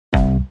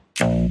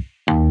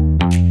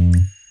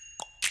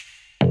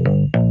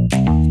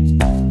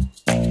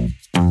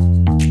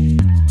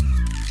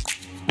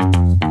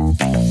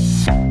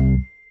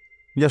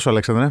Γεια σου,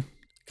 Αλέξανδρε.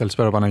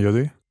 Καλησπέρα,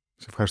 Παναγιώτη.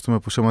 Σε ευχαριστούμε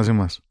που είσαι μαζί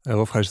μας.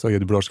 Εγώ ευχαριστώ για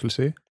την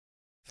πρόσκληση.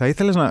 Θα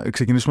ήθελες να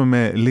ξεκινήσουμε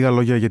με λίγα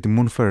λόγια για τη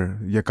Moonfare,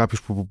 για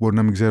κάποιους που μπορεί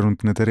να μην ξέρουν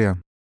την εταιρεία?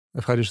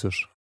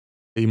 Ευχαρίστως.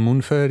 Η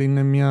Moonfare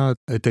είναι μια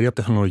εταιρεία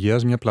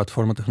τεχνολογίας, μια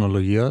πλατφόρμα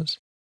τεχνολογίας,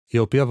 η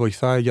οποία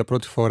βοηθάει για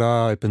πρώτη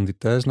φορά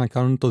επενδυτές να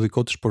κάνουν το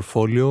δικό τους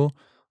portfolio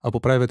από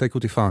private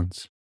equity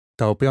funds,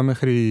 τα οποία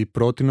μέχρι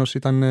πρότινος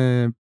ήταν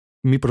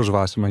μη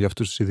προσβάσιμα για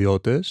αυτούς τους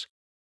ιδιώτες,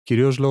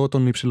 κυρίως λόγω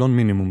των υψηλών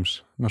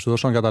minimums. Να σου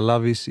δώσω να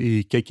καταλάβεις,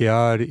 η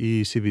KKR ή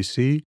η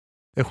CVC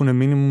έχουν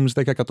minimums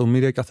 10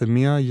 εκατομμύρια κάθε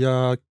μία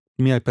για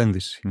μία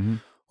επένδυση. Mm-hmm.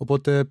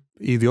 Οπότε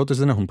οι ιδιώτες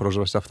δεν έχουν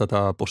πρόσβαση σε αυτά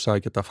τα ποσά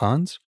και τα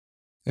funds.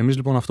 Εμείς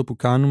λοιπόν αυτό που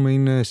κάνουμε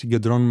είναι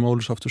συγκεντρώνουμε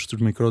όλους αυτούς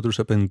τους μικρότερους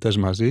επενδυτές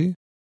μαζί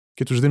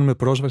και τους δίνουμε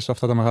πρόσβαση σε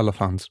αυτά τα μεγάλα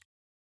funds.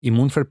 Η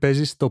Moonfare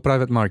παίζει στο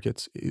private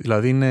markets,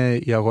 δηλαδή είναι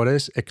οι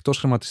αγορές εκτός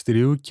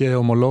χρηματιστηρίου και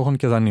ομολόγων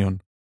και δανείων,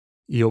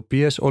 οι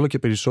οποίες όλο και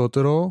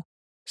περισσότερο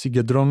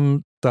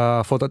συγκεντρώνουν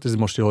τα φώτα της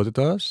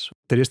δημοσιότητας.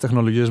 Εταιρείες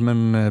τεχνολογίας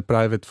μένουν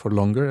private for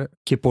longer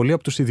και πολλοί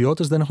από τους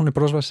ιδιώτες δεν έχουν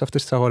πρόσβαση σε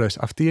αυτές τις αγορές.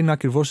 Αυτή είναι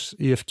ακριβώς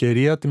η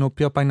ευκαιρία την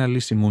οποία πάει να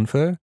λύσει η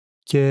Moonfare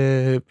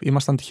και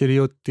ήμασταν τυχεροί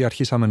ότι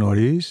αρχίσαμε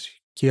νωρίς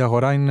και η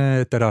αγορά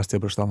είναι τεράστια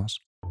μπροστά μας.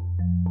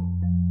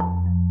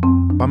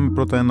 Πάμε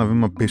πρώτα ένα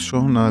βήμα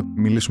πίσω, να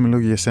μιλήσουμε λίγο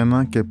για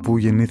σένα και πού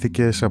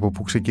γεννήθηκες, από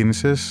πού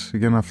ξεκίνησες,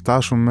 για να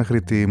φτάσουμε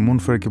μέχρι τη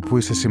Moonfare και πού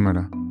είσαι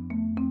σήμερα.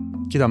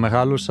 Κοίτα,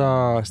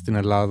 μεγάλωσα στην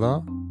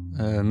Ελλάδα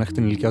μέχρι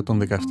την ηλικία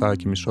των 17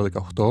 και μισό,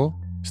 18,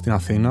 στην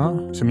Αθήνα,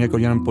 σε μια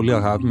οικογένεια με πολύ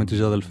αγάπη με τις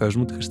δύο αδελφές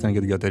μου, τη Χριστίνα και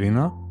την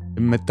Κατερίνα.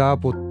 Μετά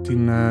από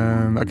την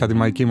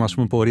ακαδημαϊκή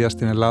μου πορεία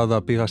στην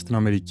Ελλάδα, πήγα στην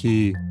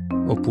Αμερική,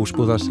 όπου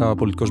σπούδασα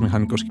πολιτικός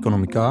μηχανικός και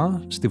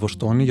οικονομικά, στη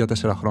Βοστόνη για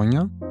 4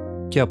 χρόνια.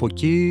 Και από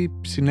εκεί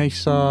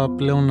συνέχισα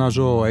πλέον να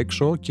ζω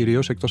έξω,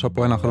 κυρίως εκτός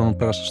από 1 χρόνο που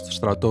πέρασα στο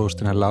στρατό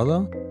στην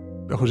Ελλάδα.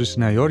 Έχω ζήσει στη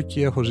Νέα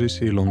Υόρκη, έχω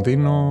ζήσει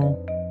Λονδίνο,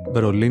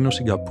 Βερολίνο,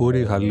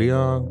 Σιγκαπούρη,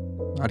 Γαλλία.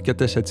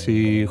 Αρκετές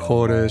έτσι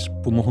χώρες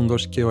που μου έχουν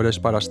δώσει και ωραίες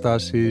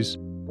παραστάσεις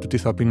του τι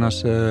θα πει να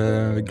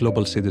είσαι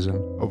global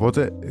citizen.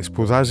 Οπότε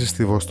σπουδάζεις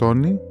στη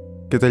Βοστόνη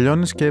και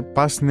τελειώνεις και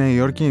πας στη Νέα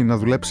Υόρκη να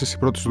δουλέψεις. Η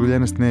πρώτη σου δουλειά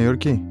είναι στη Νέα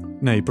Υόρκη?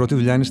 Ναι, η πρώτη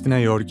δουλειά είναι στη Νέα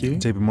Υόρκη.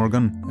 JP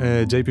Morgan.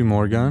 JP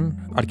Morgan,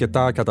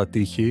 αρκετά κατά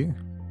τύχη.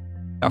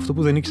 Αυτό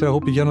που δεν ήξερα εγώ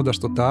πηγαίνοντας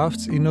στο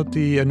Tufts είναι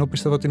ότι ενώ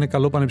πίστευα ότι είναι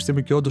καλό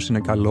πανεπιστήμιο και όντως είναι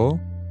καλό,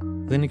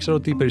 δεν ήξερα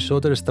ότι οι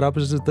περισσότερες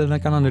τράπεζες δεν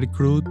έκαναν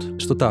recruit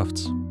στο Tufts.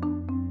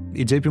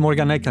 Η JP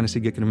Morgan έκανε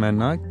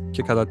συγκεκριμένα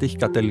και κατά τύχη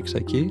κατέληξα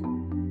εκεί,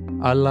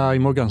 αλλά η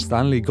Morgan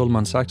Stanley, η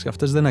Goldman Sachs και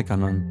αυτές δεν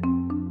έκαναν.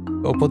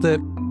 Οπότε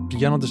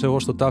πηγαίνοντας εγώ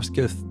στο Tufts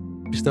και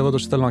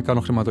πιστεύοντας ότι θέλω να κάνω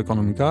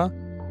χρηματοοικονομικά,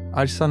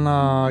 άρχισα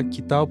να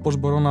κοιτάω πώς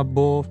μπορώ να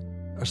μπω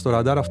στο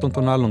ραντάρ αυτών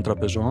των άλλων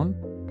τραπεζών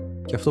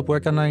και αυτό που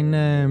έκανα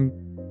είναι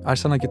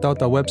άρχισα να κοιτάω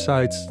τα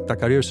websites, τα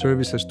career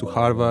services του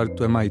Harvard,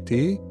 του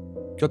MIT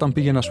και όταν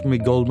πήγαινε ας πούμε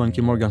η Goldman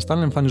και η Morgan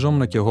Stanley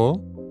εμφανιζόμουν και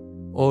εγώ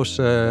ως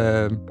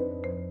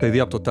παιδί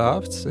από το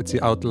Tufts, έτσι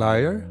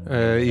outlier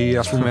ή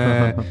ας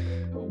πούμε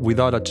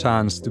without a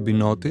chance to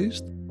be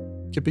noticed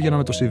και πήγαινα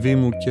με το CV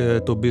μου και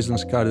το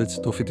business card, έτσι,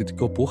 το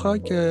φοιτητικό που είχα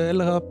και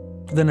έλεγα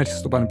δεν έρχεσαι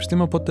στο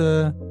πανεπιστήμιο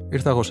οπότε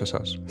ήρθα εγώ σε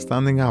εσάς.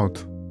 Standing out.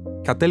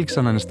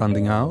 Κατέληξε να είναι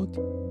standing out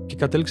και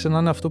κατέληξε να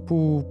είναι αυτό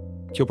που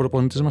και ο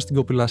προπονητής μας στην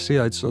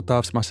κοπηλασία, έτσι, στο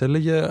Tufts μας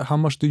έλεγε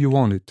how much do you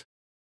want it.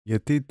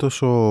 Γιατί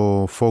τόσο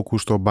focus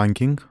στο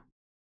banking?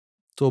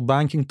 Το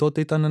banking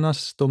τότε ήταν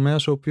ένας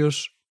τομέας ο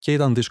οποίος και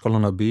ήταν δύσκολο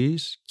να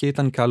μπεις και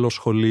ήταν καλό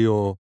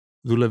σχολείο,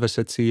 δούλευες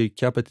έτσι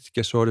και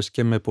απαιτητικές ώρες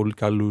και με πολύ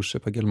καλούς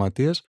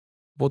επαγγελματίες.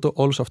 Οπότε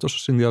όλος αυτός ο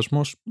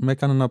συνδυασμός με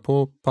έκανε να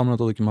πω πάμε να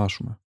το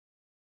δοκιμάσουμε.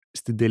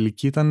 Στην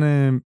τελική ήταν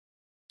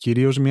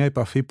κυρίως μια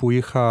επαφή που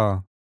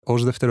είχα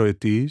ως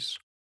δευτεροετής.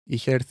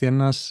 Είχε έρθει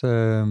ένας,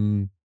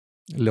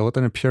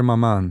 λεγόταν Pierre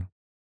Maman,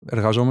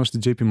 εργαζόμενος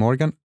στην JP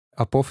Morgan,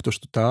 απόφοιτος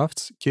του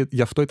Tufts και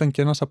γι' αυτό ήταν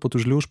και ένας από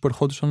τους λίγους που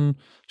ερχόντουσαν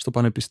στο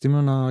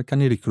πανεπιστήμιο να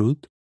κάνει recruit.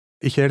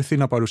 Είχε έρθει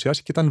να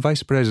παρουσιάσει και ήταν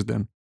vice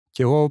president.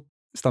 Και εγώ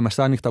στα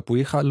μεσάνυχτα που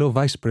είχα λέω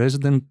vice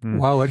president,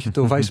 wow, έρχεται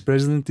ο vice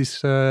president της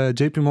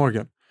JP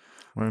Morgan.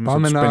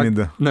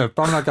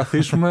 Πάμε να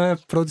καθίσουμε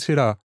πρώτη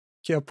σειρά.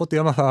 Και από ό,τι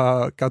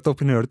έμαθα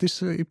κατόπιν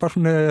εορτής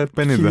υπάρχουν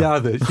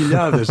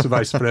χιλιάδες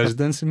vice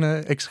presidents.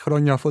 Είναι 6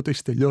 χρόνια αφού το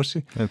έχει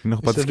τελειώσει. Την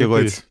έχω πατήσει και εγώ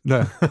έτσι.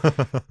 Ναι.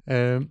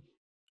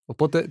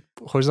 Οπότε,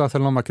 χωρίς να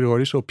θέλω να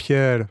μακρηγορήσω, ο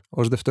Pierre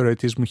ως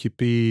δευτεροετής μου είχε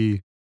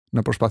πει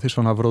να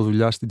προσπαθήσω να βρω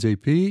δουλειά στην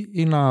JP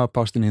ή να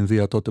πάω στην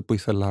Ινδία τότε που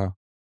ήθελα.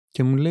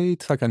 Και μου λέει,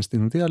 τι θα κάνεις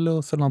στην Ινδία?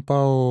 Λέω, θέλω να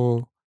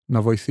πάω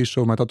να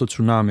βοηθήσω μετά το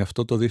τσουνάμι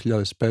αυτό το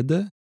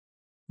 2005.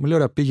 Μου λέει,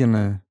 ωραία,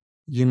 πήγαινε,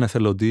 γίνε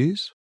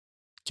εθελοντής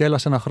και έλα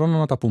σε 1 χρόνο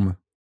να τα πούμε.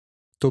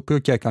 Το οποίο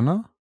και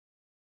έκανα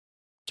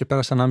και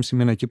πέρασα 1,5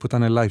 μήνα εκεί που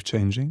ήταν life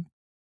changing.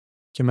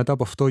 Και μετά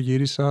από αυτό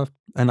γύρισα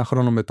 1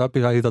 χρόνο μετά,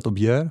 πήγα, είδα τον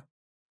Pierre.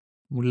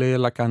 Μου λέει,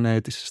 έλα κάνε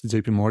αίτηση στην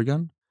JP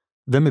Morgan.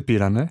 Δεν με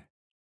πήρανε,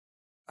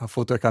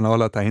 αφού το έκανα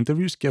όλα τα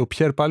interviews και ο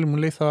Pierre πάλι μου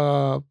λέει,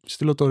 θα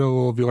στείλω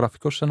το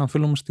βιογραφικό σου σε έναν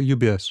φίλο μου στη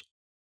UBS.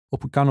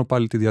 Όπου κάνω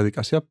πάλι τη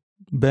διαδικασία,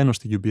 μπαίνω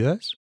στη UBS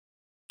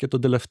και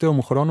τον τελευταίο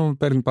μου χρόνο με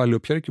παίρνει πάλι ο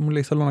Pierre και μου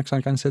λέει, θέλω να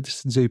ξανακάνεις αίτηση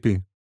στην JP.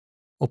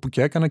 Όπου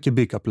και έκανα και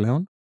μπήκα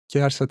πλέον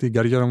και άρχισα την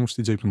καριέρα μου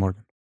στη JP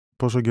Morgan.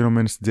 Πόσο καιρό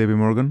μένεις στη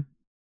JP Morgan?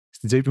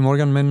 Στη JP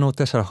Morgan μένω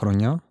 4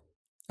 χρόνια.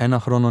 1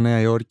 χρόνο Νέα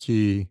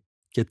Υόρκη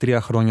και 3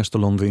 χρόνια στο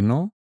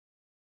Λονδίνο.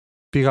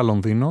 Πήγα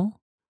Λονδίνο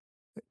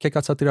και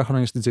κάτσα 3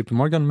 χρόνια στη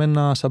JP Morgan με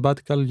ένα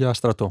sabbatical για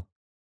στρατό.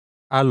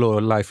 Άλλο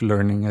life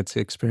learning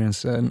έτσι,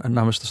 experience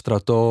να είμαι στο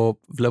στρατό,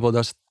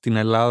 βλέποντας την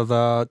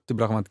Ελλάδα, την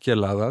πραγματική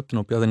Ελλάδα, την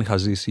οποία δεν είχα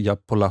ζήσει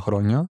για πολλά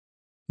χρόνια,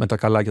 με τα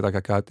καλά και τα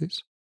κακά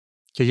της.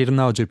 Και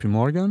γυρνάω JP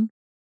Morgan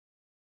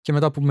και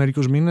μετά από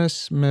μερικούς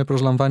μήνες με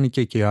προσλαμβάνει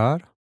η KKR,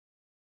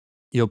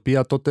 η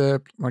οποία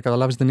τότε, να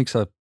καταλάβεις, δεν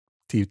ήξερα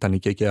τι ήταν η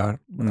KKR.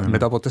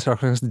 Μετά από 4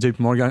 χρόνια στην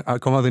JP Morgan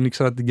ακόμα δεν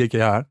ήξερα την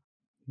KKR.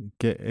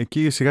 Και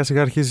εκεί σιγά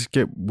σιγά αρχίζεις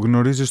και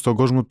γνωρίζεις τον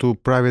κόσμο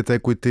του private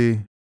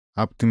equity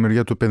από τη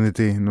μεριά του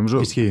επενδυτή. Νομίζω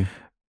ισχύει.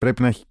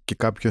 Πρέπει να έχει και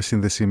κάποια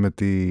σύνδεση με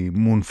τη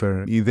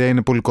Moonfare. Η ιδέα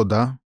είναι πολύ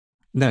κοντά.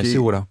 Ναι,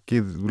 σίγουρα.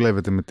 Και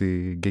δουλεύετε με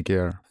την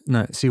KKR.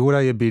 Ναι,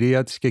 σίγουρα η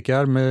εμπειρία της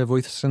KKR με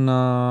βοήθησε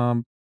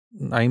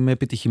να είμαι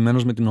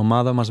επιτυχημένος με την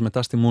ομάδα μας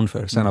μετά στη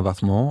Moonfare σε έναν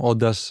βαθμό,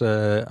 όντας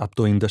από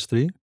το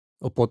industry.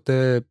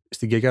 Οπότε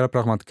στην KKR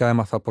πραγματικά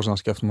έμαθα πώς να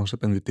σκέφτομαι ως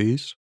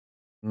επενδυτής.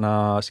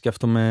 Να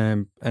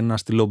σκέφτομαι ένα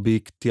στυλό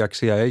BIC τι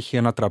αξία έχει,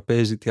 ένα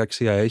τραπέζι τι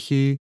αξία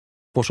έχει,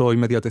 πόσο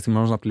είμαι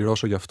διατεθειμένος να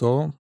πληρώσω γι'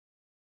 αυτό.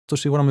 Αυτό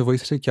σίγουρα με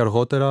βοήθησε και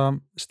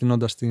αργότερα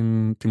στείνοντας τη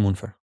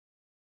Moonfare.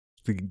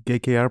 Στην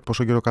KKR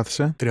πόσο καιρό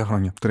κάθεσαι? 3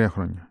 χρόνια. 3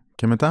 χρόνια.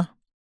 Και μετά?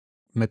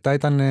 Μετά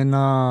ήταν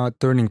ένα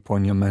turning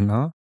point για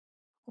μένα,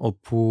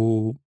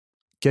 όπου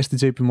και στη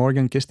JP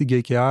Morgan και στην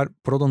KKR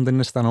πρώτον δεν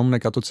αισθανόμουν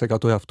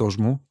 100% εαυτός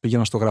μου.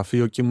 Πήγαινα στο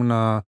γραφείο και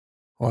ήμουνα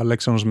ο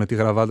Αλέξανδρος με τη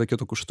γραβάτα και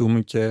το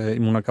κουστούμι και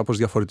ήμουνα κάπως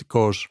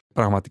διαφορετικός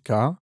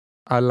πραγματικά.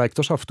 Αλλά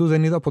εκτός αυτού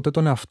δεν είδα ποτέ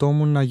τον εαυτό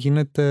μου να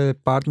γίνεται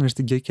partner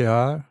στην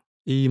KKR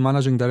ή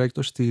managing director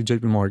στη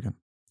JP Morgan.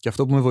 Και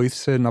αυτό που με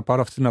βοήθησε να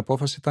πάρω αυτή την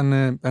απόφαση ήταν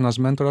ένας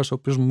μέντορας ο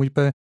οποίος μου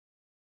είπε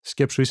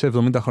σκέψου είσαι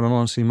 70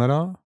 χρονών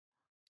σήμερα,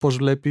 πώς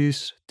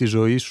βλέπεις τη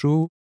ζωή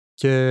σου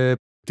και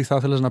τι θα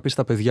ήθελες να πεις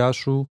στα παιδιά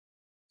σου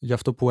για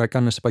αυτό που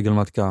έκανες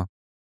επαγγελματικά.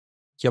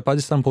 Και η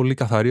απάντηση ήταν πολύ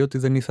καθαρή ότι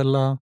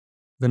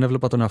δεν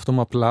έβλεπα τον εαυτό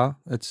μου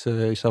απλά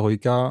έτσι,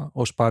 εισαγωγικά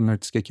ως partner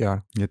της KKR.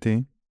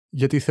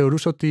 Γιατί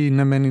θεωρούσα ότι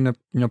ναι μεν είναι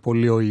μια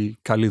πολύ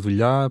καλή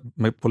δουλειά,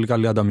 με πολύ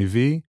καλή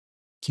ανταμοιβή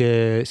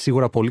και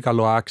σίγουρα πολύ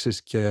καλό access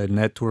και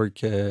network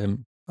και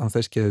αν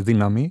θες και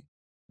δύναμη.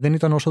 Δεν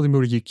ήταν όσο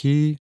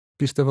δημιουργική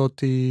πίστευα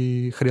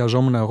ότι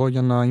χρειαζόμουν εγώ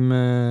για να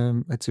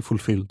είμαι έτσι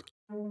fulfilled.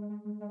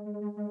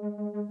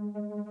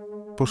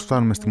 Πώς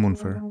φτάνουμε στη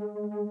Moonfare?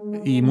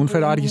 Η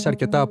Moonfare άργησε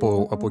αρκετά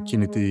από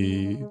εκείνη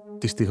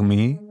τη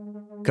στιγμή.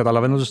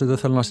 Καταλαβαίνοντας ότι δεν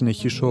θέλω να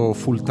συνεχίσω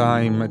full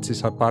time έτσι,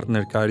 σαν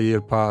partner career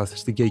path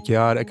στην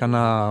KKR,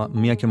 έκανα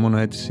μία και μόνο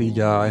αίτηση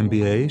για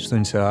MBA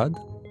στο INSEAD,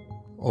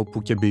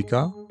 όπου και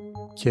μπήκα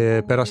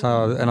και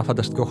πέρασα ένα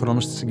φανταστικό χρόνο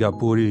στη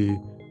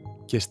Σιγκαπούρη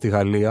και στη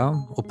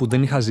Γαλλία, όπου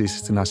δεν είχα ζήσει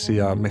στην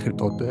Ασία μέχρι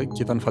τότε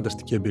και ήταν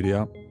φανταστική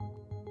εμπειρία.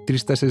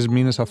 3-4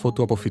 μήνες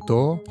αφότου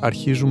αποφυτώ,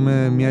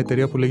 αρχίζουμε μια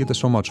εταιρεία που λέγεται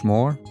So Much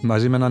More,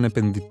 μαζί με έναν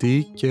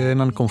επενδυτή και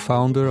έναν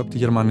co-founder από τη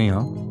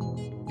Γερμανία.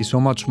 Η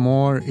So Much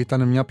More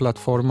ήταν μια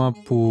πλατφόρμα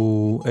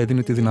που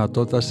έδινε τη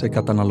δυνατότητα σε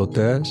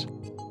καταναλωτές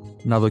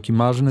να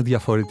δοκιμάζουν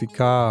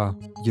διαφορετικά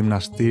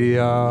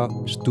γυμναστήρια,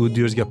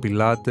 studios για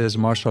πιλάτες,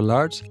 martial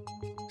arts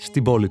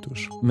στην πόλη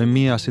τους. Με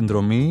μία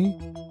συνδρομή,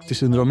 τη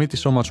συνδρομή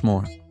της So Much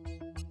More.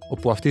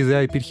 Όπου αυτή η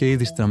ιδέα υπήρχε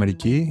ήδη στην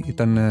Αμερική.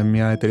 Ήταν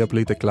μια εταιρεία που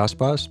λέγεται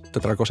ClassPass,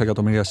 400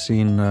 εκατομμύρια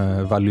συν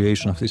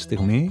valuation αυτή τη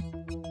στιγμή.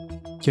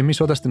 Και εμείς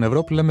όταν στην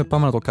Ευρώπη λέμε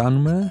πάμε να το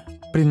κάνουμε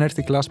πριν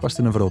έρθει η ClassPass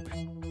στην Ευρώπη.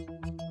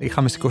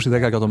 Είχαμε σηκώσει 10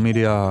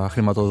 εκατομμύρια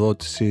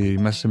χρηματοδότηση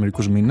μέσα σε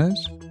μερικούς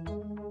μήνες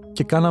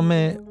και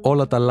κάναμε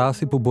όλα τα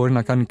λάθη που μπορεί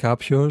να κάνει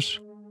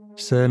κάποιος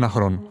σε ένα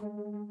χρόνο.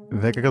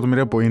 10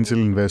 εκατομμύρια από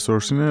angel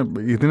investors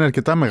γιατί είναι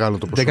αρκετά μεγάλο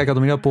το ποσό. 10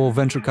 εκατομμύρια από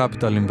venture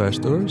capital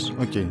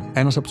investors. Okay.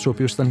 Ένας από τους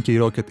οποίους ήταν και η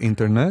Rocket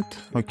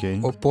Internet. Okay.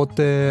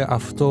 Οπότε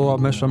αυτό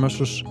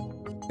αμέσως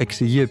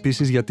εξηγεί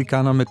επίσης γιατί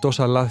κάναμε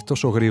τόσα λάθη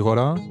τόσο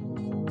γρήγορα.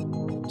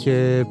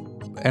 Και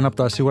ένα από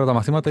τα σίγουρα τα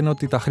μαθήματα είναι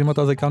ότι τα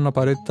χρήματα δεν κάνουν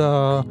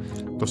απαραίτητα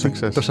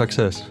το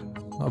success.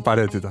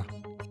 Απαραίτητα.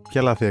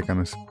 Ποια λάθη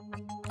έκανες?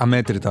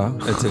 Αμέτρητα,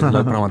 έτσι,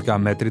 δηλαδή πραγματικά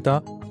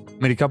αμέτρητα.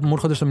 Μερικά που μου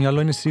έρχονται στο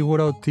μυαλό είναι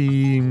σίγουρα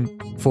ότι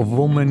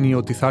φοβόμενοι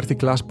ότι θα έρθει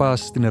ClassPass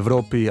στην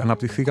Ευρώπη,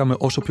 αναπτυχθήκαμε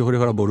όσο πιο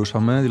γρήγορα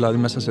μπορούσαμε. Δηλαδή,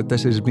 μέσα σε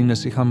 4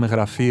 μήνες είχαμε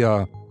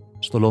γραφεία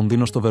στο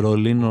Λονδίνο, στο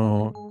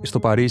Βερολίνο, στο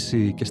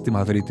Παρίσι και στη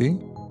Μαδρίτη.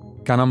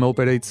 Κάναμε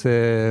operate σε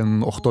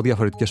 8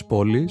 διαφορετικές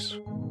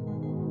πόλεις.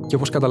 Και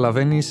όπως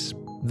καταλαβαίνεις,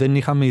 δεν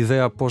είχαμε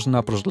ιδέα πώς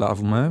να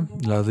προσλάβουμε.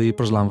 Δηλαδή,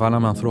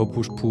 προσλαμβάναμε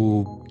ανθρώπους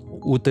που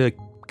ούτε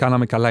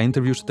κάναμε καλά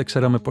interviews, ούτε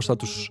ξέραμε πώς θα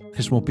τους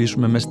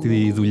χρησιμοποιήσουμε μέσα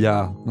στη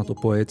δουλειά, να το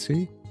πω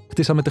έτσι.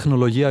 Χτίσαμε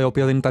τεχνολογία η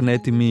οποία δεν ήταν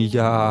έτοιμη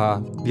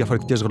για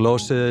διαφορετικές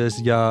γλώσσες,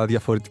 για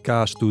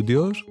διαφορετικά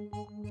studios.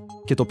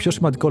 Και το πιο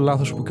σημαντικό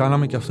λάθος που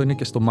κάναμε, και αυτό είναι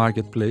και στο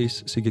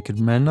marketplace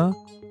συγκεκριμένα,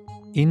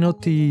 είναι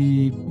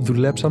ότι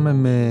δουλέψαμε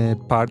με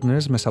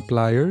partners, με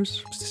suppliers,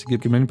 στη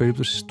συγκεκριμένη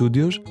περίπτωση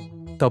studios,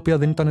 τα οποία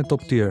δεν ήταν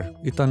top tier.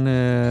 Ήταν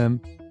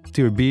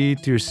Tier B,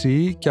 Tier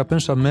C και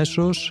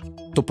αμέσως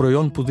το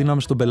προϊόν που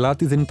δίναμε στον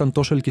πελάτη δεν ήταν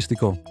τόσο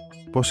ελκυστικό.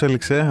 Πώς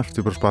έληξε αυτή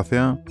η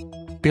προσπάθεια?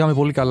 Πήγαμε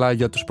πολύ καλά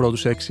για τους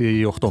πρώτους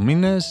 6-8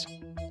 μήνες,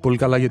 πολύ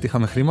καλά γιατί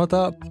είχαμε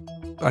χρήματα.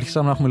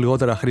 Άρχισαμε να έχουμε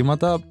λιγότερα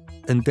χρήματα.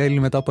 Εν τέλει,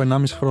 μετά από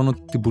 1,5 χρόνο,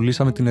 την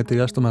πουλήσαμε την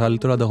εταιρεία στο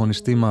μεγαλύτερο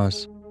ανταγωνιστή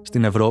μας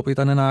στην Ευρώπη.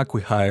 Ήταν ένα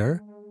acqui-hire.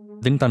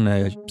 Δεν ήταν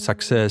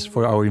success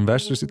for our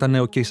investors, ήταν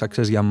OK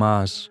success για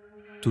μας,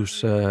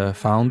 τους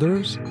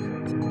founders.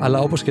 Αλλά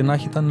όπως και να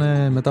έχει, ήταν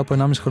μετά από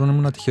 1,5 χρόνο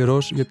ήμουν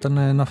τυχερός, γιατί ήταν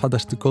ένα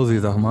φανταστικό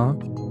δίδαγμα.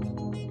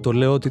 Το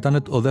λέω ότι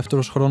ήταν ο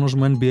δεύτερος χρόνος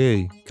μου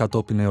MBA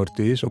κατόπιν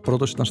εορτής. Ο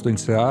πρώτος ήταν στο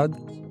INSEAD,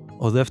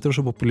 ο δεύτερος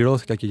όπου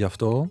πληρώθηκα και γι'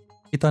 αυτό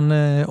ήταν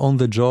on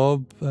the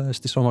job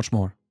στη So Much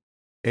More.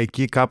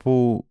 Εκεί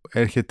κάπου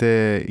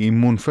έρχεται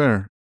η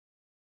Moonfare.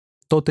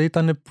 Τότε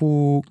ήταν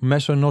που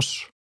μέσω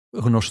ενός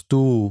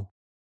γνωστού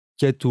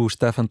και του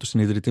Στέφαν, του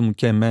συνιδρυτή μου,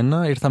 και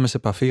εμένα ήρθαμε σε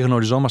επαφή,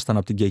 γνωριζόμασταν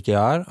από την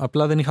KKR,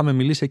 απλά δεν είχαμε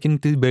μιλήσει εκείνη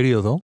την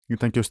περίοδο.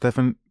 Ήταν και ο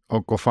Στέφαν ο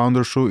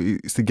co-founder σου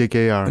στην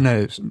KKR.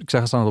 Ναι,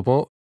 ξέχασα να το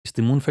πω.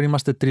 Στη Moonfare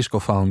είμαστε 3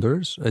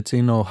 co-founders. Έτσι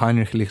είναι ο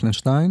Heinrich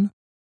Lichtenstein,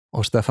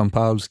 ο Στέφαν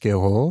Πάουλς και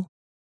εγώ.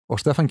 Ο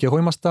Στέφαν και εγώ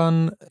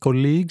ήμασταν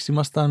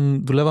colleagues,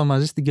 δουλεύαμε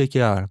μαζί στην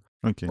KKR.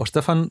 Okay. Ο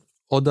Στέφαν,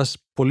 όντας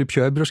πολύ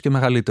πιο έμπειρος και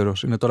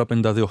μεγαλύτερος, είναι τώρα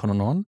 52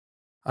 χρονών,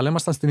 αλλά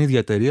ήμασταν στην ίδια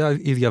εταιρεία,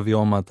 ίδια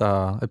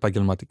βιώματα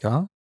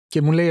επαγγελματικά.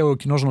 Και μου λέει ο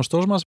κοινός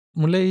γνωστός μας,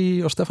 μου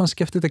λέει ο Στέφαν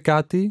σκέφτεται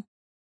κάτι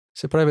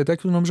σε private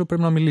equity, νομίζω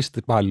πρέπει να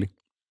μιλήσετε πάλι.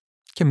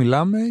 Και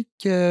μιλάμε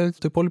και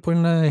το υπόλοιπο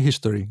είναι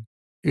history.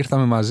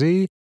 Ήρθαμε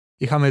μαζί,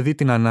 είχαμε δει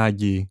την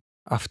ανάγκη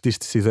αυτής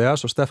της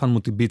ιδέας, ο Στέφαν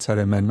μου την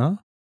πίτσαρε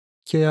εμένα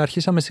και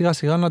αρχίσαμε σιγά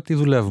σιγά να τη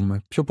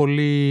δουλεύουμε. Πιο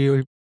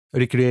πολύ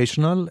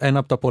recreational, ένα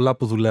από τα πολλά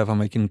που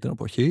δουλεύαμε εκείνη την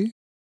εποχή.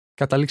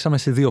 Καταλήξαμε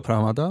σε 2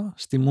 πράγματα,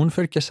 στη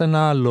Moonfare και σε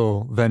ένα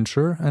άλλο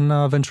venture,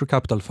 ένα venture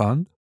capital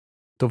fund.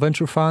 Το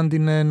venture fund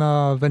είναι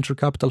ένα venture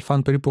capital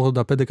fund περίπου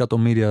 85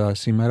 εκατομμύρια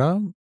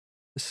σήμερα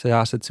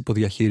σε assets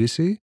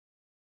υποδιαχείριση,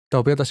 τα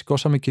οποία τα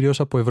σηκώσαμε κυρίως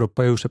από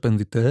Ευρωπαίους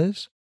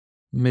επενδυτές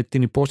με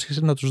την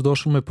υπόσχεση να τους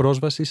δώσουμε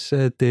πρόσβαση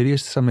σε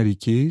εταιρείες της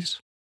Αμερικής,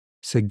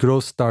 σε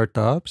growth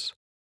startups,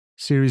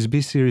 Series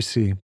B, Series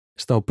C,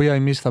 στα οποία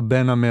εμείς θα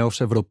μπαίναμε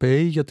ως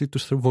Ευρωπαίοι γιατί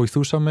τους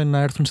βοηθούσαμε να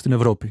έρθουν στην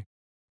Ευρώπη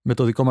με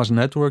το δικό μας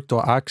network,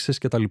 το access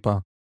κτλ.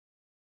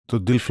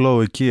 Το deal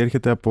flow εκεί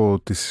έρχεται από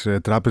τις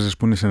τράπεζες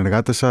που είναι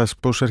συνεργάτες σας.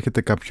 Πώς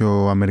έρχεται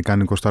κάποιο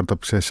αμερικάνικο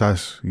startup σε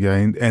εσάς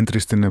για entry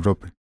στην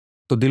Ευρώπη?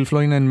 Το deal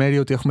flow είναι εν μέρει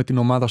ότι έχουμε την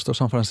ομάδα στο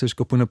Σαν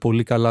Φρανσίσκο που είναι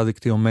πολύ καλά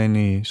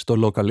δικτυωμένη στο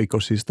local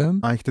ecosystem.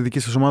 Έχετε δική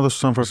σας ομάδα στο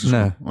Σαν Φρανσίσκο.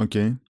 Ναι.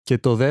 Okay. Και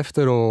το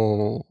δεύτερο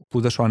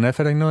που δεν σου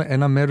ανέφερα είναι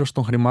ένα μέρος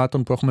των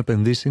χρημάτων που έχουμε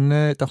επενδύσει,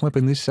 τα έχουμε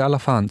επενδύσει σε άλλα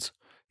funds.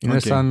 Είναι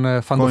σαν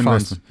fund of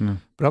funds. Ναι.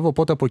 Μπράβο,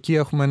 οπότε από εκεί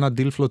έχουμε ένα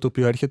deal flow το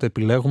οποίο έρχεται,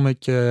 επιλέγουμε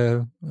και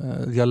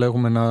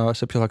διαλέγουμε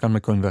σε ποιο θα κάνουμε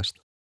co-invest.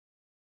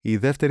 Η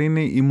δεύτερη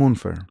είναι η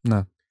Moonfare.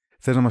 Ναι.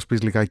 Θες να μας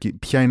πεις λιγάκι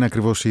ποια είναι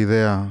ακριβώς η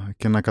ιδέα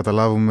και να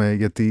καταλάβουμε,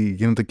 γιατί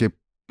γίνεται και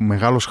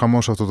μεγάλος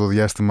χαμός αυτό το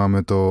διάστημα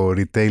με το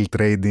retail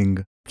trading.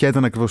 Ποια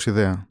ήταν ακριβώς η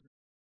ιδέα?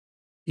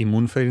 Η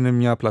Moonfare είναι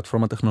μια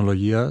πλατφόρμα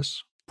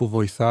τεχνολογίας που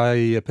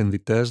βοηθάει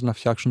επενδυτές να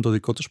φτιάξουν το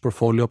δικό τους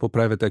portfolio από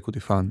private equity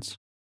funds.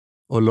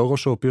 Ο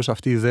λόγος ο οποίος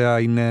αυτή η ιδέα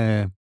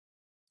είναι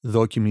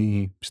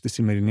δόκιμη στη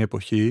σημερινή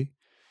εποχή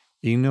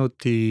είναι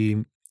ότι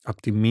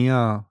από τη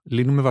μία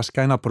λύνουμε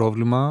βασικά ένα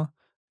πρόβλημα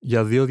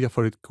για 2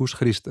 διαφορετικούς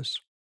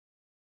χρήστες.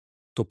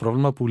 Το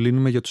πρόβλημα που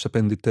λύνουμε για τους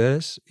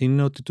επενδυτές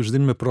είναι ότι τους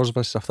δίνουμε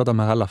πρόσβαση σε αυτά τα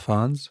μεγάλα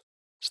funds,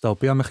 στα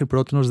οποία μέχρι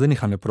πρότινος δεν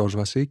είχαν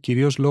πρόσβαση,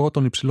 κυρίως λόγω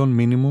των υψηλών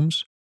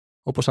minimums,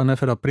 όπως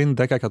ανέφερα πριν,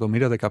 10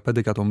 εκατομμύρια, 15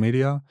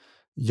 εκατομμύρια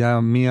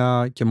για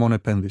μία και μόνο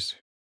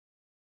επένδυση.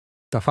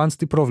 Τα funds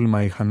τι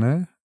πρόβλημα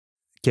είχαν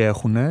και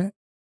έχουν?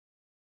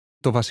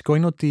 Το βασικό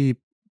είναι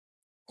ότι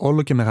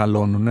όλο και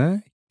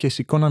μεγαλώνουν και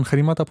σηκώναν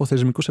χρήματα από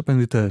θεσμικούς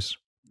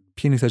επενδυτές.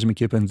 Ποιοι είναι οι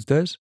θεσμικοί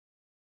επενδυτές?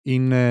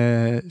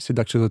 Είναι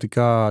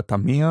συνταξιοδοτικά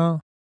ταμεία,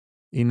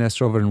 είναι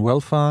sovereign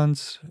wealth funds,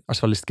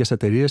 ασφαλιστικές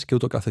εταιρείες και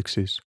ούτω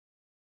καθεξής.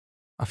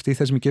 Αυτοί οι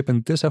θεσμικοί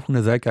επενδυτές έχουν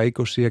 10,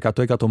 20,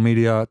 100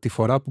 εκατομμύρια τη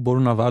φορά που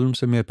μπορούν να βάλουν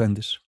σε μια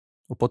επένδυση.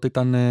 Οπότε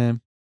ήταν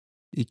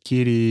οι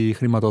κύριοι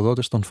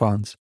χρηματοδότες των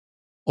funds.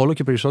 Όλο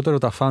και περισσότερο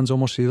τα funds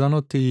όμως είδαν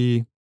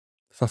ότι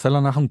θα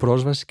θέλαν να έχουν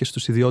πρόσβαση και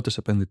στους ιδιώτες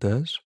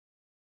επενδυτές.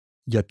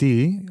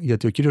 Γιατί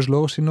ο κύριος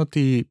λόγος είναι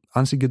ότι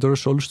αν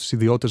συγκεντρώσεις όλους τους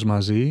ιδιώτες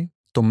μαζί,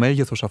 το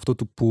μέγεθος αυτού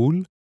του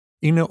pool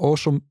είναι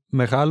όσο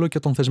μεγάλο και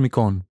των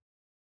θεσμικών.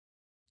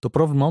 Το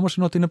πρόβλημα όμως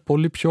είναι ότι είναι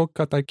πολύ πιο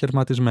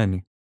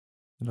κατακερματισμένοι.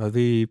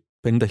 Δηλαδή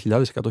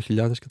 50.000,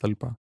 100.000 κτλ.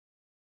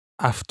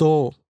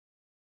 Αυτό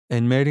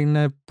εν μέρει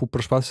είναι που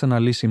προσπάθησε να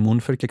λύσει η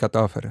Moonfare και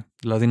κατάφερε.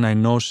 Δηλαδή να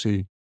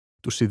ενώσει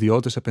τους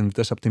ιδιώτες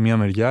επενδυτές από τη μία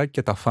μεριά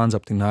και τα funds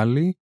από την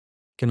άλλη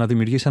και να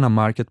δημιουργήσει ένα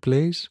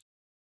marketplace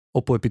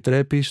όπου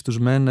επιτρέπει στους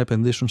μεν να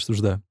επενδύσουν στους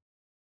δε.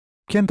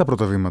 Ποια είναι τα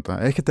πρώτα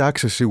βήματα? Έχετε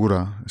access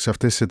σίγουρα σε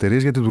αυτές τις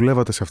εταιρείες γιατί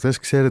δουλεύατε σε αυτές,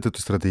 ξέρετε τη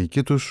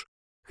στρατηγική τους.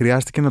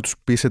 Χρειάστηκε να τους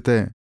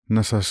πείσετε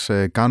να σας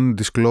κάνουν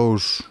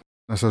disclose,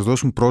 να σας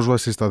δώσουν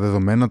πρόσβαση στα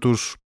δεδομένα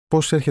τους?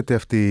 Πώς έρχεται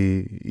αυτή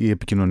η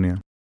επικοινωνία?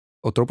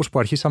 Ο τρόπος που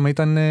αρχίσαμε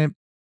ήταν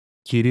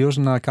κυρίως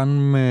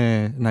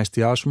να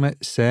εστιάσουμε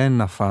σε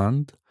ένα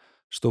fund,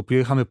 στο οποίο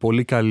είχαμε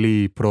πολύ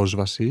καλή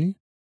πρόσβαση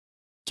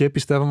και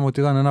πιστεύαμε ότι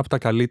ήταν ένα από τα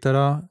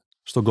καλύτερα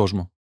στον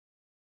κόσμο.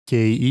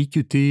 Και η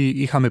EQT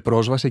είχαμε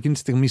πρόσβαση, εκείνη τη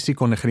στιγμή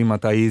σήκωνε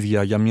χρήματα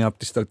ίδια για μία από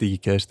τις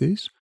στρατηγικές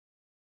της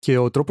και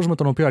ο τρόπος με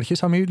τον οποίο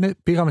αρχίσαμε είναι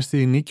πήγαμε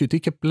στην EQT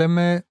και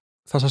λέμε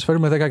θα σας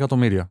φέρουμε 10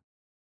 εκατομμύρια.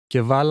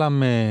 Και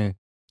βάλαμε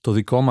το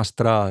δικό μας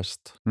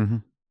trust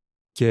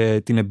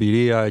και την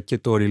εμπειρία και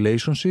το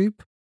relationship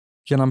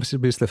για να μας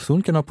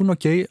εμπιστευτούν και να πούν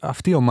OK,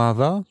 αυτή η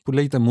ομάδα που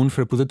λέγεται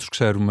Moonfare που δεν τους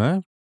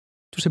ξέρουμε,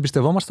 τους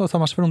εμπιστευόμαστε ότι θα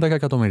μας φέρουν 10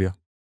 εκατομμύρια.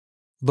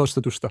 Δώστε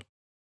τους τα.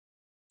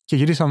 Και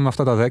γυρίσαμε με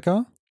αυτά τα 10,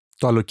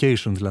 το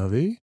allocation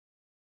δηλαδή,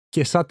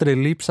 και σαν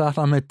τρελή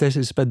ψάχναμε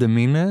 4-5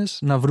 μήνες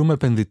να βρούμε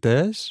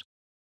επενδυτές,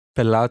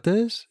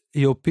 πελάτες,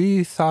 οι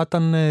οποίοι θα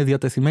ήταν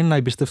διατεθειμένοι να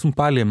εμπιστευτούν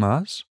πάλι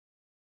εμάς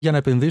για να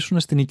επενδύσουν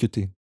στην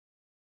EQT.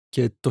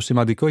 Και το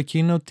σημαντικό εκεί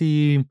είναι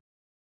ότι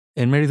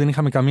εν μέρει δεν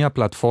είχαμε καμία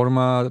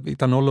πλατφόρμα,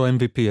 ήταν όλο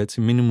MVP,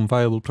 έτσι, minimum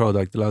viable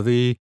product,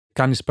 δηλαδή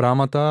κάνεις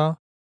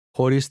πράγματα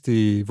χωρίς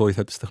τη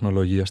βοήθεια της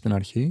τεχνολογίας στην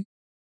αρχή.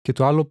 Και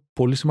το άλλο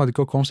πολύ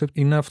σημαντικό concept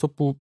είναι αυτό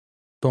που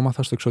το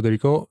έμαθα στο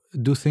εξωτερικό,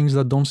 do things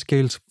that don't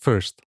scale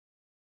first.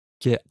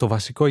 Και το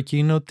βασικό εκεί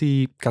είναι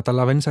ότι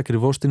καταλαβαίνεις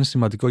ακριβώς τι είναι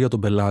σημαντικό για τον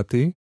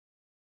πελάτη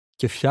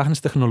και φτιάχνεις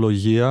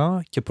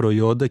τεχνολογία και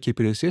προϊόντα και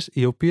υπηρεσίες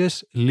οι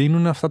οποίες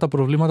λύνουν αυτά τα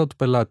προβλήματα του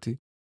πελάτη.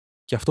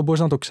 Και αυτό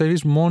μπορείς να το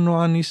ξέρεις μόνο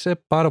αν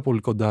είσαι πάρα πολύ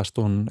κοντά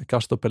στον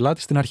εκάστοτε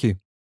πελάτη στην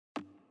αρχή.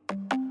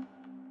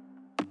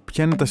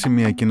 Ποια είναι τα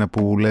σημεία εκείνα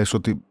που λες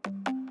ότι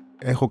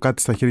έχω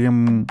κάτι στα χέρια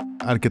μου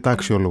αρκετά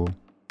αξιόλογο?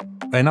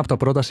 Ένα από τα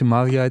πρώτα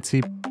σημάδια, έτσι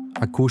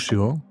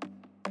ακούσιο,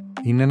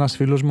 είναι ένας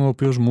φίλος μου ο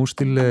οποίος μου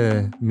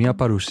στείλε μια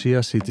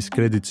παρουσίαση της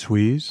Credit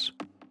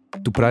Suisse,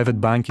 του private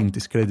banking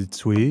της Credit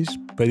Suisse,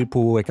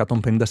 περίπου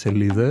 150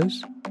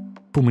 σελίδες,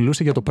 που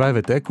μιλούσε για το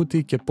private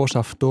equity και πώς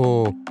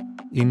αυτό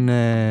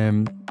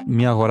είναι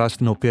μια αγορά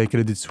στην οποία η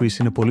Credit Suisse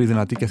είναι πολύ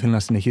δυνατή και θέλει να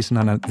συνεχίσει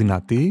να είναι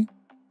δυνατή.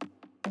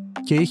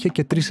 Και είχε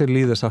και 3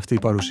 σελίδες αυτή η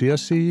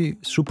παρουσίαση,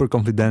 super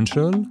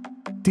confidential,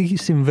 τι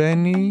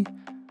συμβαίνει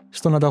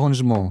στον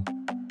ανταγωνισμό.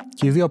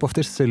 Και οι 2 από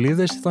αυτές τις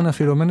σελίδες ήταν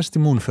αφιερωμένες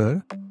στη Moonfare,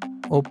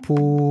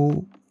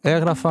 όπου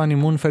έγραφαν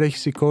η Moonfare έχει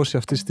σηκώσει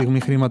αυτή τη στιγμή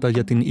χρήματα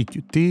για την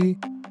EQT,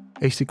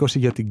 έχει σηκώσει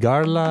για την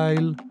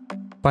Carlyle,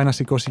 πάει να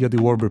σηκώσει για τη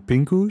Warburg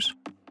Pincus,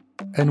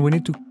 and we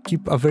need to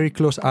keep a very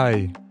close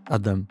eye at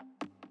them.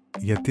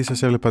 Γιατί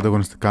σας έβλεπε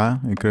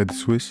ανταγωνιστικά η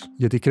Credit Suisse?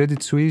 Γιατί η Credit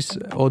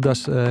Suisse,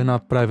 όντας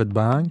ένα private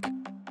bank,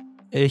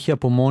 έχει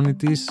από μόνη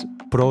της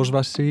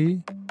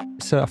πρόσβαση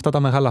σε αυτά τα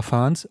μεγάλα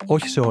funds,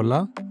 όχι σε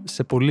όλα,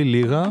 σε πολύ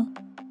λίγα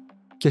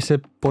και σε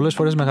πολλές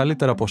φορές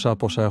μεγαλύτερα ποσά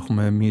από όσα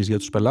έχουμε εμείς για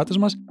τους πελάτες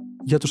μας,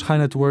 για τους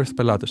high net worth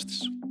πελάτες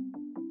της.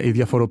 Η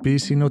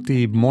διαφοροποίηση είναι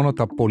ότι μόνο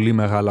τα πολύ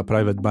μεγάλα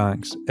private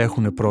banks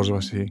έχουν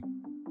πρόσβαση,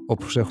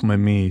 όπως έχουμε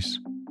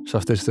εμείς, σε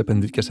αυτές τις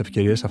επενδυτικές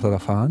ευκαιρίες, σε αυτά τα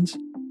funds.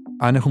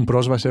 Αν έχουν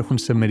πρόσβαση, έχουν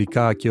σε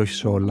μερικά και όχι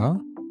σε όλα.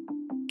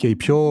 Και η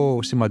πιο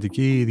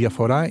σημαντική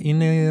διαφορά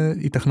είναι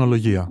η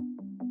τεχνολογία.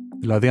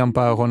 Δηλαδή, αν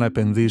πάω εγώ να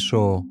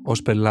επενδύσω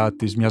ως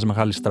πελάτης μιας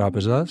μεγάλης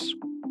τράπεζας,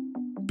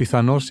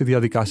 πιθανώς η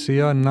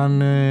διαδικασία να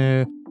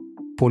είναι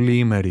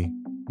πολυήμερη.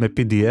 Με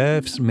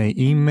PDFs, με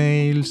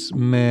emails,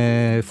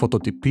 με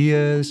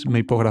φωτοτυπίες, με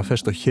υπογραφές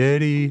στο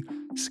χέρι,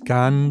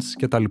 scans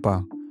κτλ.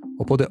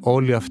 Οπότε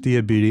όλη αυτή η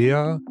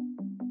εμπειρία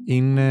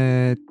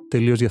είναι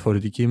τελείως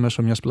διαφορετική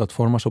μέσω μιας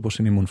πλατφόρμας όπως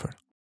είναι η Moonfare.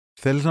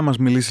 Θέλεις να μας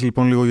μιλήσεις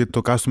λοιπόν λίγο για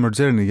το customer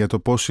journey, για το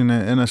πώς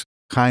είναι ένας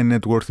high net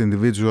worth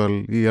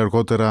individual ή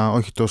αργότερα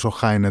όχι τόσο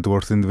high net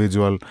worth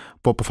individual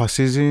που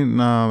αποφασίζει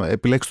να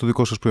επιλέξει το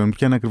δικό σας προϊόν?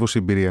 Ποια είναι ακριβώς η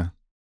εμπειρία?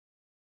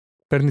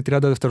 Παίρνει 30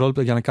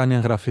 δευτερόλεπτα για να κάνει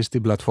εγγραφή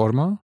στην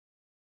πλατφόρμα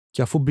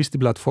και αφού μπει στην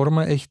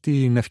πλατφόρμα έχει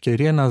την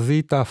ευκαιρία να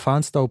δει τα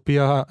funds τα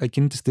οποία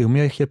εκείνη τη στιγμή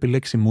έχει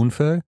επιλέξει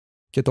Moonfare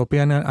και τα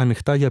οποία είναι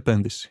ανοιχτά για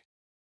επένδυση.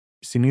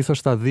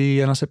 Συνήθως θα δει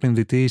ένας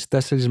επενδυτής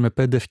 4 με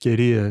 5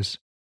 ευκαιρίες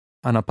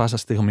ανά πάσα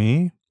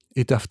στιγμή,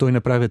 είτε αυτό είναι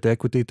private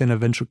equity, είτε είναι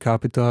venture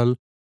capital.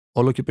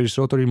 Όλο και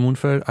περισσότερο η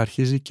Moonfare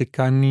αρχίζει και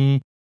κάνει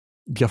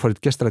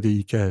διαφορετικές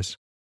στρατηγικές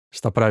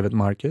στα private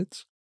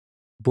markets.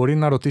 Μπορεί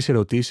να ρωτήσει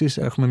ερωτήσεις.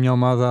 Έχουμε μια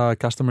ομάδα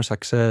customer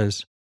success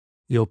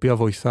η οποία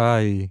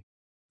βοηθάει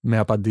με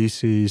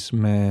απαντήσεις,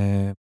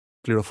 με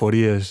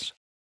πληροφορίες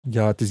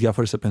για τις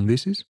διάφορες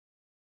επενδύσεις.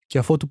 Και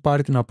αφού του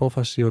πάρει την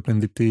απόφαση ο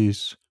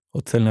επενδυτής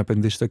ότι θέλει να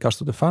επενδύσει στο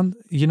εκάστοτε fund,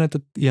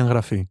 γίνεται η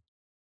εγγραφή.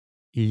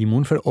 Η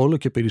Moonfare όλο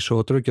και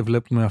περισσότερο, και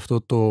βλέπουμε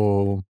αυτό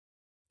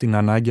την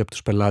ανάγκη από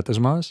τους πελάτες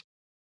μας,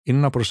 είναι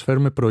να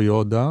προσφέρουμε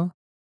προϊόντα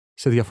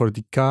σε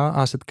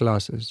διαφορετικά asset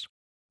classes.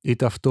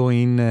 Είτε αυτό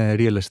είναι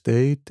real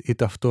estate,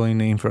 είτε αυτό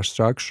είναι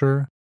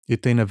infrastructure,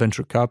 είτε είναι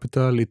venture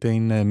capital, είτε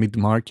είναι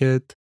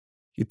mid-market,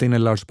 είτε είναι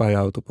large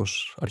buyout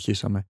όπως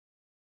αρχίσαμε.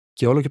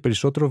 Και όλο και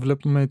περισσότερο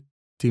βλέπουμε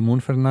τη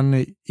Moonfare να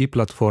είναι η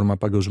πλατφόρμα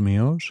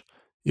παγκοσμίως,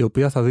 η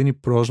οποία θα δίνει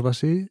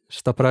πρόσβαση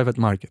στα private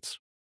markets.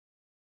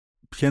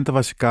 Ποια είναι τα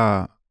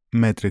βασικά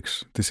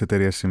metrics της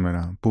εταιρείας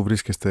σήμερα? Πού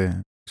βρίσκεστε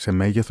σε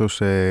μέγεθος,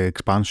 σε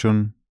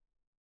expansion?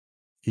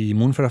 Η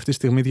Moonfare αυτή τη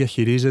στιγμή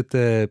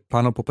διαχειρίζεται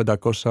πάνω από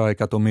 500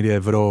 εκατομμύρια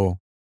ευρώ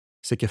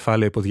σε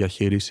κεφάλαια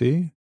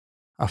υποδιαχείριση.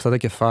 Αυτά τα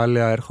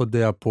κεφάλαια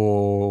έρχονται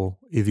από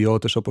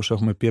ιδιώτες, όπως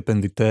έχουμε πει,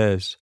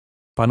 επενδυτές.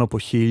 Πάνω από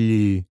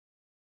 1.000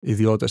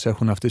 ιδιώτες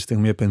έχουν αυτή τη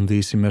στιγμή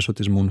επενδύσει μέσω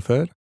της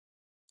Moonfare.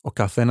 Ο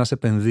καθένας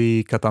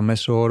επενδύει κατά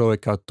μέσο όρο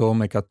 100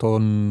 με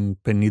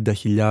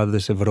 150.000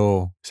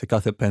 ευρώ σε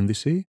κάθε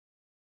επένδυση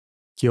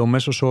και ο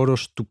μέσος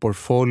όρος του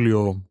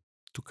πορφόλιο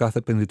του κάθε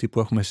επενδυτή που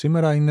έχουμε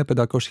σήμερα είναι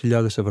 500.000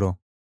 ευρώ.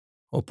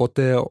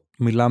 Οπότε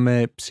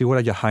μιλάμε σίγουρα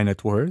για high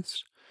net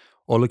worths.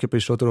 Όλο και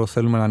περισσότερο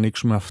θέλουμε να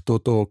ανοίξουμε αυτό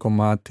το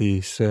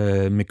κομμάτι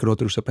σε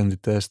μικρότερους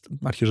επενδυτές,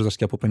 αρχίζοντας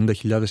και από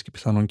 50.000 και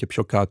πιθανόν και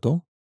πιο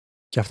κάτω.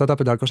 Και αυτά τα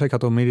 500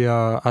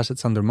 εκατομμύρια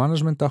assets under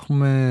management τα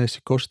έχουμε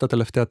σηκώσει τα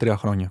τελευταία 3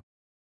 χρόνια.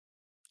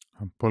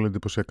 Πολύ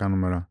εντυπωσιακά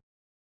νούμερα.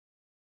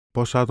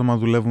 Πόσα άτομα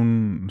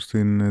δουλεύουν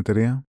στην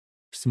εταιρεία?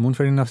 Στη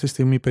Moonfare είναι αυτή τη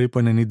στιγμή περίπου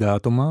 90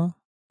 άτομα.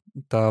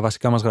 Τα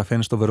βασικά μας γραφεία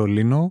είναι στο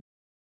Βερολίνο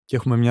και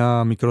έχουμε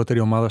μια μικρότερη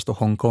ομάδα στο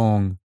Hong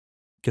Kong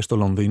και στο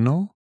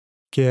Λονδίνο.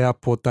 Και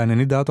από τα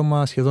 90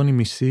 άτομα σχεδόν η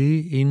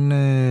μισή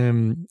είναι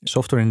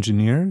software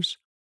engineers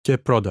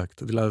και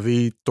product,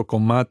 δηλαδή το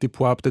κομμάτι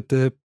που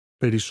άπτεται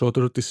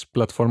περισσότερο της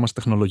πλατφόρμας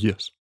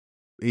τεχνολογίας.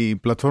 Η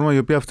πλατφόρμα η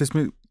οποία αυτή τη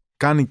στιγμή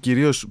κάνει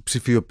κυρίως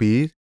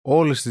ψηφιοποιεί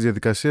όλες τις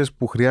διαδικασίες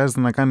που χρειάζεται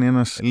να κάνει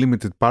ένας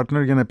limited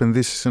partner για να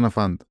επενδύσει σε ένα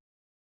fund.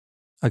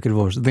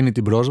 Ακριβώς. Δίνει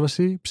την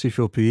πρόσβαση,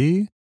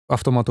 ψηφιοποιεί,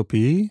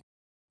 αυτοματοποιεί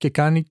και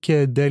κάνει και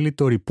εν τέλει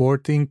το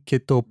reporting και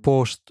το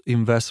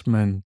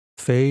post-investment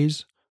phase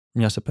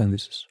μιας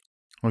επένδυσης.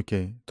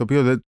 Okay. Το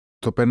οποίο δεν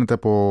το παίρνετε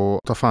από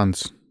τα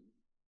funds.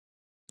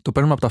 Το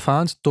παίρνουμε από τα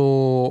funds,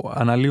 το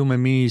αναλύουμε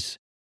εμείς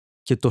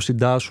και το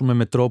συντάσσουμε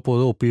με τρόπο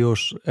ο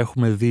οποίος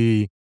έχουμε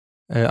δει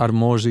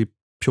αρμόζει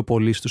πιο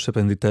πολύ στους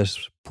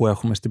επενδυτές που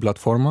έχουμε στην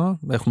πλατφόρμα.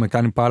 Έχουμε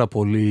κάνει πάρα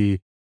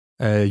πολύ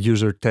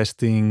user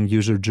testing,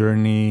 user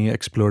journey,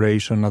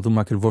 exploration, να δούμε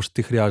ακριβώς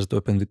τι χρειάζεται ο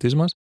επενδυτής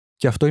μας.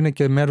 Και αυτό είναι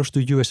και μέρος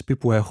του USP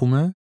που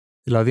έχουμε.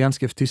 Δηλαδή, αν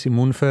σκεφτείς η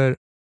Moonfare,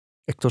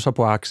 εκτός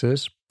από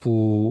Access,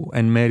 που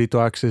εν μέρει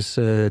το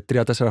Access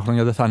 3-4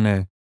 χρόνια δεν θα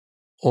είναι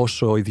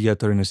όσο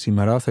ιδιαίτερο είναι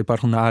σήμερα, θα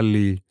υπάρχουν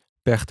άλλοι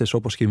παίχτες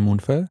όπως και η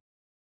Moonfare.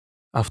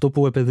 Αυτό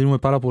που επενδύουμε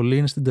πάρα πολύ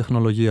είναι στην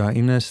τεχνολογία.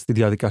 Είναι στη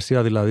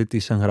διαδικασία δηλαδή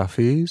της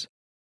εγγραφής,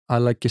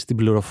 αλλά και στην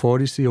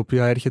πληροφόρηση η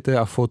οποία έρχεται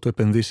αφού το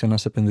επενδύσει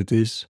ένας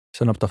επενδυτής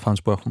σε ένα από τα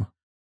funds που έχουμε.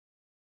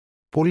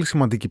 Πολύ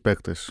σημαντικοί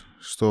παίκτες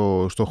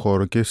στο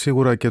χώρο και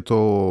σίγουρα και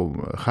το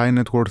high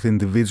net worth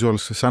individuals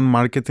σαν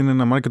market είναι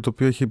ένα market το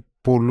οποίο έχει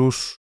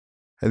πολλούς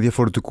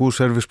διαφορετικούς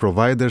service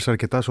providers,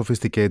 αρκετά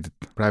sophisticated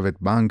private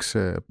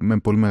banks με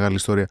πολύ μεγάλη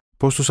ιστορία.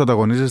 Πώς τους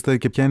ανταγωνίζεστε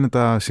και ποια είναι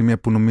τα σημεία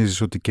που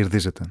νομίζεις ότι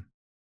κερδίζετε?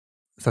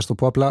 Θα σου το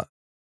πω απλά,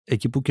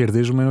 εκεί που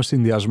κερδίζουμε είναι ο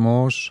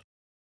συνδυασμός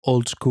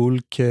old school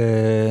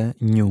και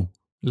new.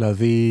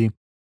 Δηλαδή,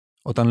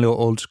 όταν λέω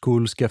old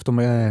school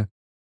σκέφτομαι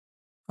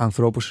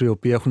ανθρώπους οι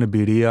οποίοι έχουν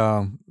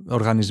εμπειρία,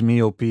 οργανισμοί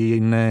οι οποίοι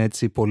είναι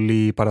έτσι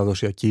πολύ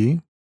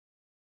παραδοσιακοί.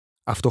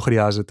 Αυτό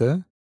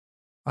χρειάζεται,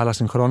 αλλά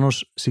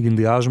συγχρόνως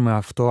συνδυάζουμε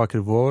αυτό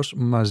ακριβώς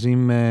μαζί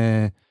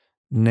με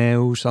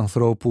νέους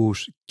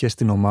ανθρώπους και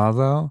στην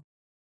ομάδα,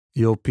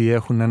 οι οποίοι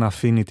έχουν ένα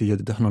affinity για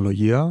την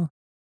τεχνολογία,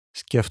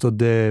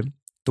 σκέφτονται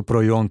το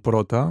προϊόν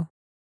πρώτα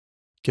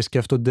και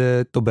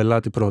σκέφτονται τον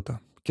πελάτη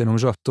πρώτα. Και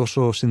νομίζω αυτός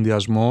ο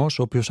συνδυασμός,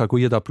 ο οποίος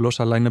ακούγεται απλός,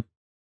 αλλά είναι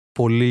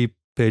πολύ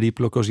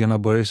περίπλοκος για να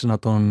μπορέσεις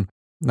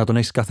να τον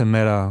έχεις κάθε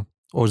μέρα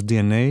ως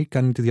DNA,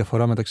 κάνει τη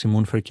διαφορά μεταξύ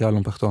Moonfare και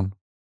άλλων παιχτών.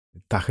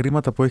 Τα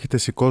χρήματα που έχετε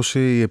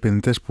σηκώσει, οι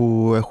επενδυτές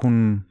που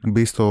έχουν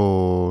μπει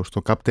στο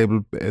cap table,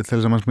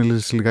 θέλεις να μας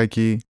μιλήσεις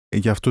λιγάκι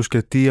για αυτούς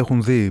και τι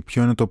έχουν δει,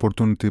 ποιο είναι το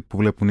opportunity που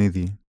βλέπουν οι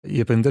ίδιοι? Οι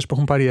επενδυτές που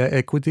έχουν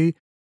πάρει equity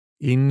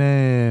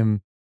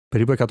είναι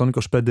περίπου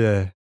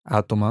 125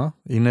 άτομα,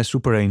 είναι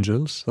super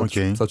angels,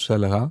 θα τους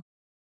έλεγα.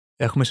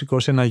 Έχουμε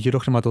σηκώσει ένα γύρο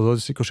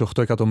χρηματοδότηση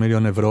 28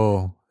 εκατομμύριων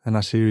ευρώ,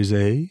 ένα Series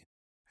A.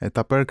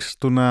 Τα perks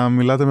του να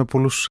μιλάτε με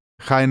πολλούς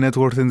high net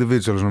worth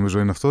individuals νομίζω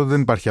είναι αυτό.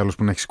 Δεν υπάρχει άλλος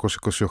που να έχει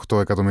σηκώσει 28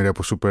 εκατομμύρια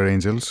από super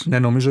angels. Ναι,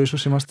 νομίζω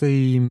ίσως είμαστε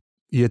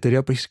η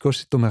εταιρεία που έχει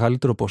σηκώσει το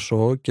μεγαλύτερο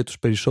ποσό και τους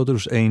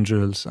περισσότερους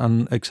angels,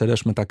 αν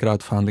εξαιρέσουμε τα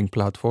crowdfunding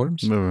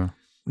platforms. Βέβαια.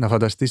 Να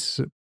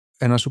φανταστείς,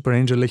 ένα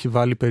super angel έχει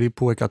βάλει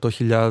περίπου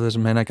 100.000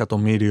 με 1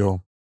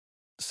 εκατομμύριο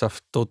σε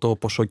αυτό το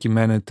ποσό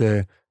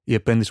κυμαίνεται η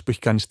επένδυση που έχει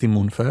κάνει στη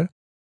Moonfare.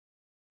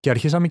 Και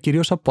αρχίσαμε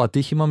κυρίως από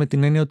ατύχημα με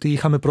την έννοια ότι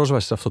είχαμε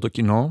πρόσβαση σε αυτό το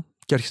κοινό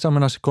και αρχίσαμε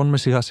να σηκώνουμε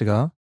σιγά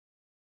σιγά.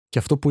 Και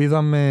αυτό που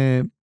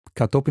είδαμε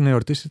κατόπιν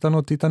εορτής ήταν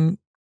ότι ήταν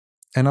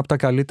ένα από τα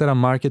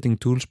καλύτερα marketing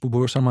tools που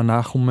μπορούσαμε να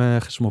έχουμε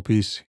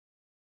χρησιμοποιήσει.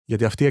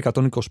 Γιατί αυτοί οι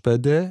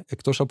 125,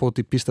 εκτός από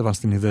ότι πίστευαν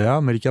στην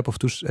ιδέα, μερικοί από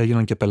αυτούς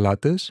έγιναν και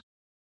πελάτες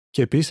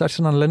και επίσης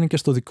άρχισαν να λένε και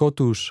στο δικό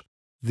τους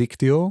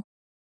δίκτυο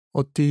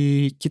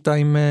ότι κοίτα,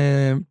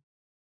 είμαι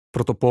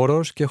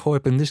πρωτοπόρος και έχω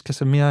επενδύσει και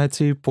σε μια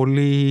έτσι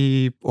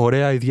πολύ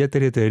ωραία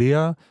ιδιαίτερη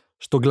εταιρεία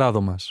στον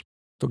κλάδο μας,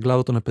 τον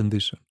κλάδο των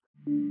επενδύσεων.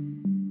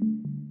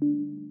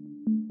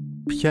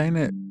 Ποια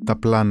είναι τα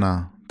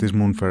πλάνα της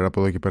Moonfare από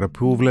εδώ και πέρα?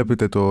 Πού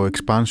βλέπετε το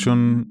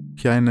expansion?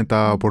 Ποια είναι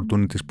τα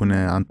opportunities που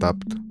είναι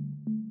untapped?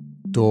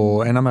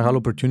 Το ένα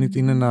μεγάλο opportunity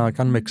είναι να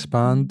κάνουμε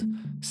expand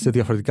σε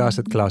διαφορετικά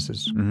asset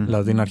classes.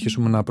 Δηλαδή να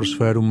αρχίσουμε να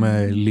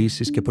προσφέρουμε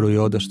λύσεις και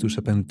προϊόντα στους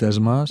επενδυτές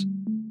μας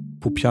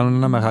που πιάνουν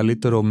ένα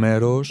μεγαλύτερο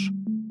μέρος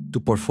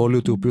του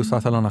portfolio του οποίου θα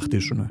ήθελαν να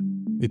χτίσουν.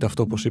 Είτε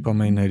αυτό, όπως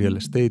είπαμε, είναι real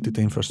estate,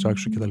 είτε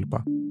infrastructure κτλ.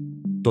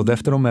 Το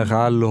δεύτερο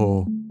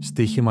μεγάλο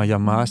στοίχημα για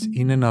μας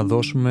είναι να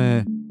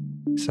δώσουμε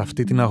σε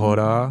αυτή την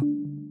αγορά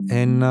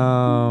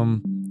ένα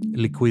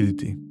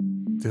liquidity.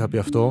 Τι θα πει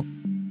αυτό?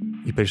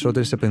 Οι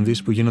περισσότερες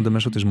επενδύσεις που γίνονται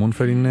μέσω της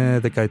Moonfare είναι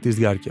δεκαετής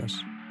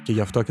διάρκειας και γι'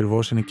 αυτό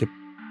ακριβώς είναι και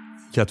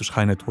για τους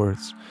high net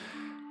worths.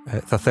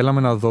 Θα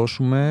θέλαμε να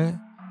δώσουμε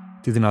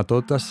τη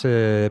δυνατότητα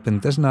σε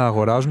επενδυτές να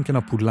αγοράζουν και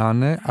να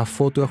πουλάνε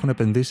αφότου έχουν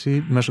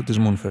επενδύσει μέσω της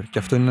Moonfare. Και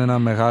αυτό είναι ένα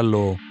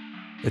μεγάλο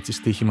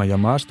στοίχημα για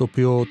μας, το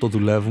οποίο το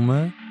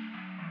δουλεύουμε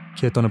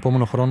και τον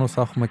επόμενο χρόνο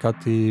θα έχουμε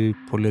κάτι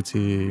πολύ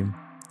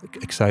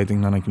exciting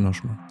να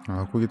ανακοινώσουμε.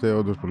 Ακούγεται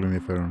όντως πολύ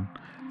ενδιαφέρον.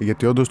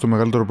 Γιατί όντως το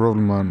μεγαλύτερο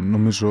πρόβλημα,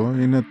 νομίζω,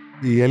 είναι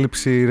η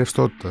έλλειψη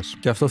ρευστότητας.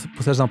 Και αυτό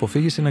που θες να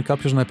αποφύγεις είναι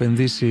κάποιος να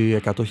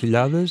επενδύσει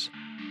 100.000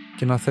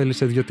 και να θέλει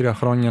σε 2-3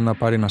 χρόνια να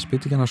πάρει ένα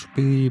σπίτι και να σου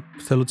πει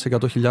θέλω τις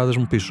 100.000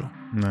 μου πίσω.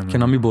 Ναι. Και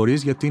να μην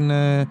μπορείς γιατί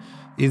είναι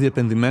ήδη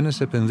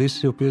επενδυμένες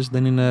επενδύσεις οι οποίες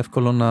δεν είναι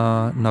εύκολο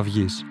να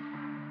βγεις.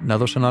 Να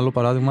δώσω ένα άλλο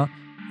παράδειγμα.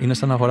 Είναι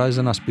σαν να αγοράζεις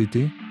ένα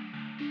σπίτι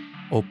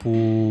όπου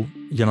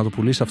για να το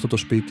πουλήσεις αυτό το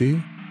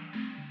σπίτι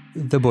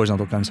δεν μπορείς να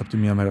το κάνεις από τη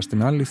μία μέρα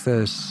στην άλλη.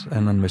 Θες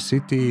έναν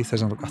μεσίτη,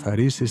 θες να το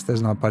καθαρίσεις,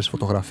 θες να πάρεις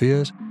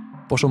φωτογραφίες.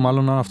 Πόσο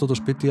μάλλον αν αυτό το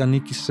σπίτι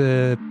ανήκει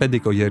σε 5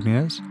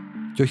 οικογένειες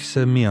και όχι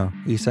σε μία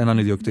ή σε έναν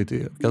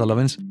ιδιοκτήτη.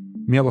 Καταλαβαίνεις,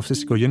 μία από αυτές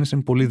τις οικογένειες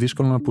είναι πολύ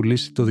δύσκολο να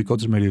πουλήσει το δικό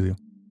της μερίδιο.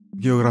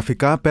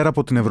 Γεωγραφικά, πέρα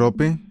από την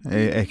Ευρώπη,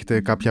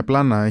 έχετε κάποια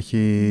πλάνα,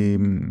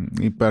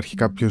 υπάρχει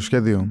κάποιο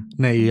σχέδιο?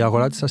 Ναι, η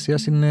αγορά της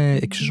Ασίας είναι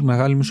εξίσου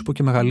μεγάλη, μη σου πω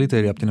και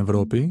μεγαλύτερη από την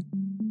Ευρώπη.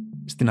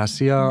 Στην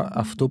Ασία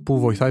αυτό που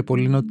βοηθάει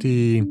πολύ είναι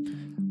ότι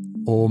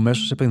ο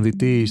μέσος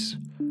επενδυτής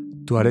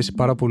του αρέσει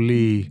πάρα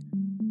πολύ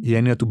η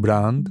έννοια του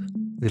brand,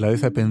 δηλαδή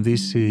θα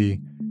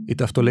επενδύσει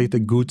είτε αυτό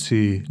λέγεται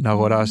Gucci να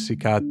αγοράσει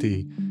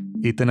κάτι,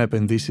 είτε να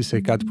επενδύσει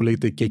σε κάτι που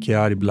λέγεται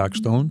KKR ή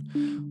Blackstone.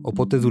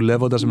 Οπότε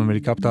δουλεύοντας με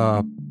μερικά από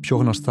τα πιο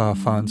γνωστά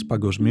funds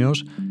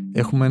παγκοσμίως,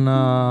 έχουμε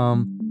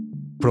ένα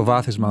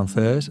προβάθισμα, αν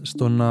θες,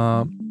 στο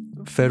να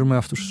φέρουμε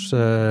αυτούς τους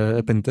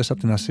επενδυτές από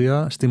την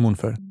Ασία στη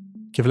Moonfare.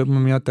 Και βλέπουμε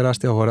μια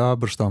τεράστια αγορά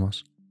μπροστά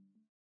μας.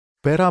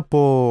 Πέρα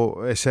από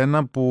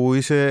εσένα που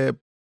είσαι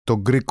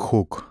το Greek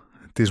hook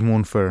της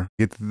Moonfare,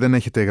 γιατί δεν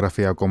έχετε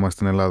εγγραφεί ακόμα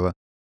στην Ελλάδα,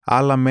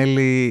 άλλα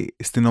μέλη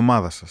στην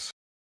ομάδα σας,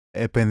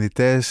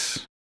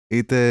 επενδυτές,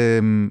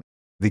 είτε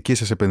δικοί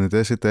σας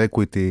επενδυτές, είτε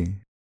equity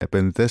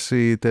επενδυτές,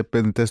 είτε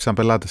επενδυτές σαν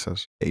πελάτες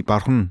σας,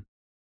 υπάρχουν?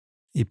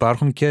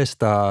 Υπάρχουν και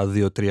στα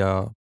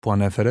 2-3 που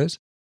ανέφερες.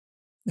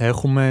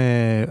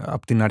 Έχουμε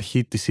από την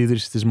αρχή της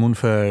ίδρυσης της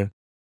Moonfare,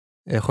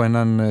 έχω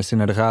έναν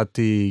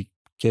συνεργάτη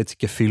και έτσι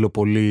και φίλο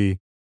πολύ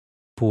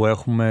που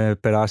έχουμε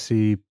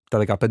περάσει τα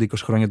 15-20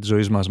 χρόνια της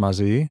ζωής μας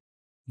μαζί,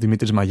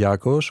 Δημήτρης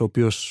Μαγιάκος, ο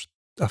οποίος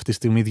αυτή τη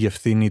στιγμή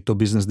διευθύνει το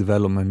business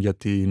development για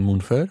την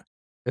Moonfare.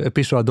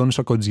 Επίσης ο Αντώνης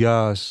ο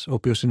Κοντζιάς, ο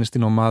οποίος είναι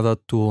στην ομάδα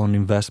του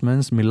on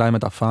investments, μιλάει με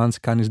τα funds,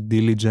 κάνει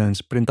diligence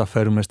πριν τα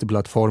φέρουμε στην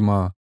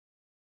πλατφόρμα,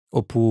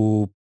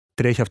 όπου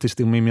τρέχει αυτή τη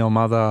στιγμή μια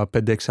ομάδα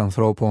 5-6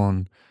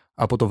 ανθρώπων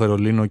από το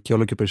Βερολίνο και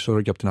όλο και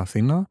περισσότερο και από την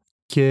Αθήνα.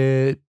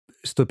 Και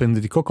στο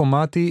επενδυτικό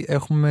κομμάτι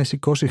έχουμε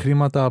σηκώσει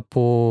χρήματα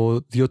από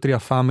 2-3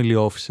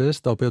 family offices,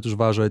 τα οποία τους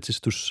βάζω έτσι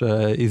στους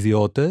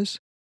ιδιώτες,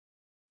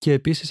 και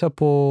επίσης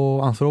από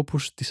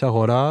ανθρώπους της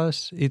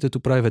αγοράς, είτε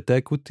του private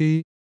equity,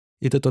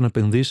 είτε των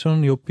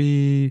επενδύσεων, οι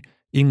οποίοι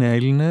είναι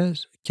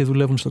Έλληνες και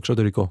δουλεύουν στο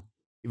εξωτερικό.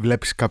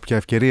 Βλέπεις κάποια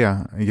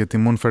ευκαιρία για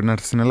τη Moonfare να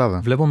έρθει στην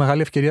Ελλάδα? Βλέπω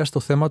μεγάλη ευκαιρία στο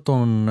θέμα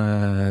των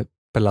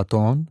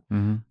πελατών,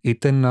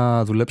 είτε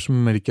να δουλέψουμε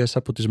με μερικές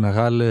από τις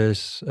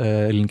μεγάλες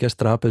ελληνικές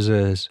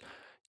τράπεζες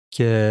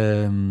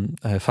και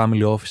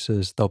family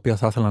offices τα οποία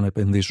θα ήθελαν να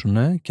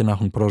επενδύσουν και να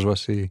έχουν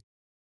πρόσβαση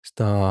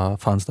στα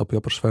funds τα οποία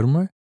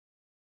προσφέρουμε,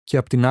 και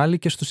απ' την άλλη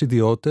και στους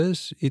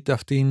ιδιώτες, είτε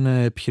αυτοί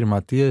είναι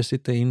επιχειρηματίες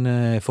είτε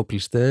είναι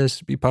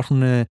εφοπλιστές.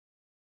 Υπάρχουν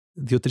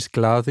 2-3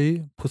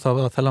 κλάδοι που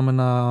θα θέλαμε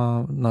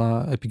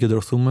να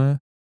επικεντρωθούμε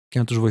και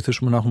να τους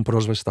βοηθήσουμε να έχουν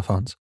πρόσβαση στα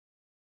funds.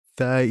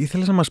 Θα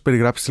ήθελες να μας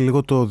περιγράψεις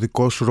λίγο το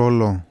δικό σου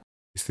ρόλο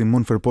στη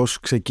Moonfare, πώς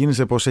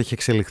ξεκίνησε, πώς έχει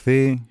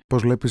εξελιχθεί,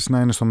 πώς βλέπεις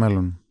να είναι στο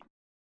μέλλον?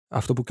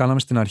 Αυτό που κάναμε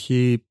στην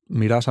αρχή,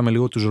 μοιράσαμε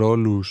λίγο τους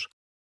ρόλους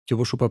και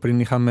όπως σου είπα πριν,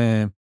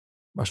 είχαμε,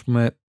 ας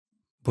πούμε,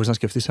 μπορείς να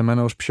σκεφτείς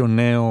εμένα ως πιο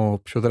νέο,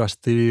 πιο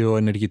δραστήριο,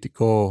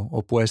 ενεργητικό,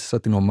 όπου έστησα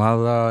την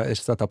ομάδα,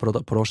 έστησα τα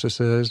πρώτα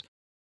processes,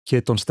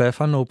 και τον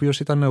Στέφανο, ο οποίος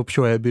ήταν ο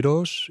πιο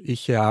έμπειρος,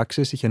 είχε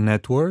access, είχε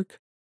network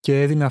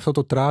και έδινε αυτό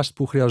το trust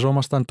που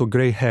χρειαζόμασταν, το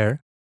grey hair,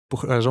 που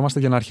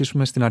χρειαζόμασταν για να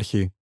αρχίσουμε στην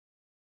αρχή.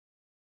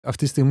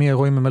 Αυτή τη στιγμή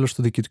εγώ είμαι μέλος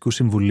του Διοικητικού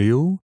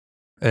Συμβουλίου,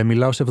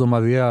 μιλάω σε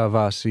εβδομαδιαία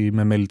βάση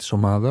με μέλη της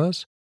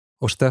ομάδας.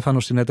 Ο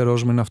Στέφανος,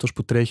 συνέτερός μου, είναι αυτός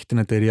που τρέχει την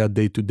εταιρεία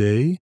day to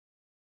day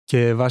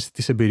και βάσει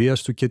της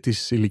εμπειρίας του και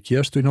της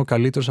ηλικίας του είναι ο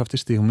καλύτερος αυτή τη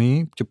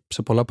στιγμή και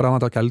σε πολλά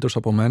πράγματα καλύτερος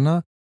από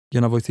μένα για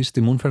να βοηθήσει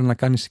τη Moonfare να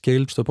κάνει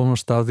scale στο επόμενο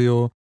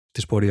στάδιο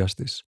της πορείας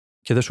της.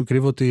 Και δεν σου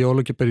κρύβω ότι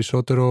όλο και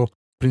περισσότερο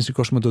πριν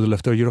σηκώσουμε το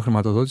τελευταίο γύρο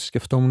χρηματοδότηση,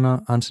 σκεφτόμουν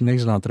αν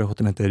συνέχιζα να τρέχω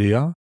την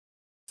εταιρεία,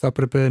 θα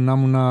έπρεπε να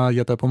ήμουν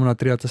για τα επόμενα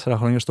 3-4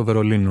 χρόνια στο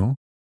Βερολίνο.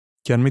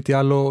 Και αν μη τι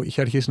άλλο,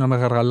 είχε αρχίσει να με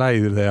γαργαλάει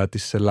η ιδέα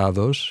της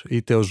Ελλάδος,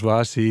 είτε ως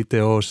βάση,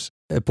 είτε ως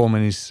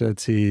επόμενης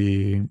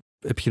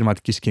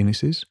επιχειρηματικής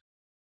κίνησης.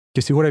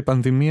 Και σίγουρα η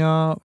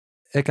πανδημία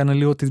έκανε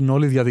λίγο την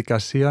όλη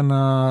διαδικασία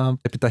να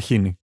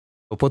επιταχύνει.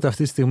 Οπότε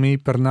αυτή τη στιγμή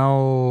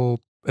περνάω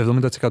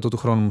 70% του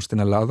χρόνου μου στην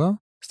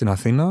Ελλάδα, στην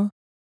Αθήνα,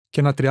 και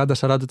ένα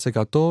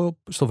 30-40%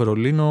 στο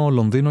Βερολίνο,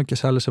 Λονδίνο και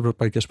σε άλλες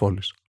ευρωπαϊκές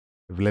πόλεις.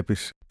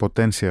 Βλέπεις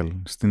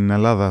potential στην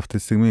Ελλάδα αυτή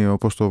τη στιγμή,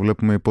 όπως το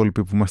βλέπουμε οι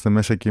υπόλοιποι που είμαστε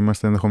μέσα και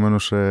είμαστε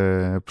ενδεχομένως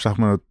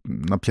ψάχνουμε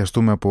να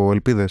πιαστούμε από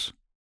ελπίδες?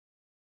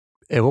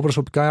 Εγώ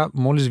προσωπικά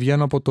μόλις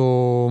βγαίνω από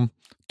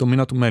το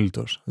μήνα του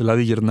μέλιτος.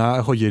 Δηλαδή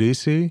έχω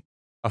γυρίσει,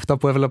 αυτά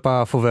που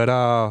έβλεπα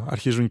φοβερά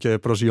αρχίζουν και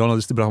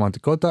προσγειώνονται στην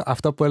πραγματικότητα,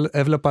 αυτά που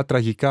έβλεπα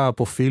τραγικά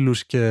από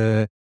φίλους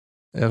και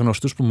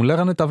γνωστούς που μου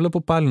λέγανε, τα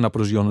βλέπω πάλι να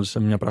προσγειώνονται σε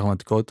μια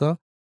πραγματικότητα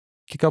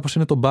και κάπως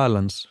είναι το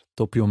balance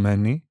το οποίο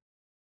μένει.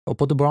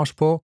 Οπότε μπορώ να σου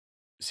πω,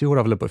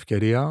 σίγουρα βλέπω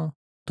ευκαιρία.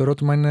 Το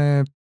ερώτημα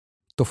είναι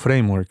το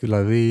framework,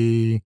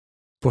 δηλαδή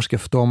πώς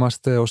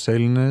σκεφτόμαστε ως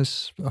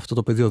Έλληνες αυτό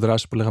το πεδίο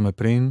δράσης που λέγαμε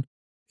πριν,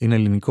 είναι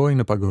ελληνικό ή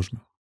είναι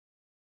παγκόσμιο.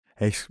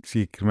 Έχεις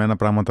συγκεκριμένα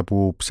πράγματα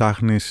που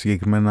ψάχνεις,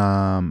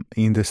 συγκεκριμένα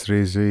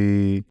industries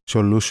ή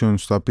solutions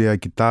τα οποία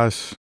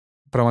κοιτάς?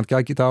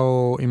 Πραγματικά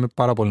είμαι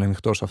πάρα πολύ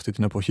ανοιχτός σε αυτή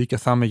την εποχή και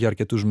θα είμαι για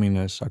αρκετούς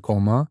μήνες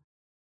ακόμα.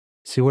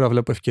 Σίγουρα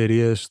βλέπω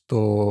ευκαιρίες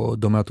στο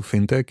τομέα του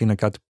fintech, είναι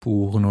κάτι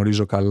που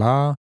γνωρίζω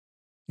καλά.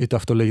 Είτε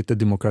αυτό λέγεται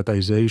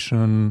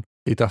democratization,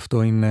 είτε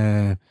αυτό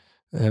είναι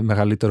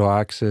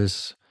μεγαλύτερο access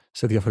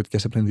σε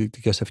διαφορετικές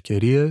επενδυτικές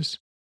ευκαιρίες.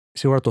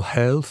 Σίγουρα το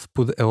health,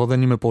 που εγώ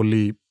δεν είμαι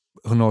πολύ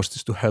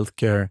γνώστης του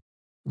healthcare,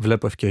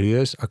 βλέπω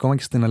ευκαιρίες. Ακόμα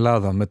και στην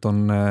Ελλάδα με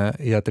τον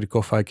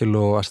ιατρικό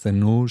φάκελο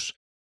ασθενούς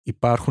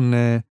υπάρχουν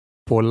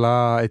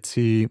πολλά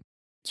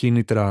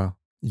κίνητρα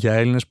για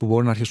Έλληνες που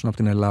μπορούν να αρχίσουν από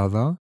την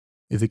Ελλάδα,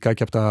 ειδικά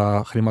και από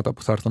τα χρήματα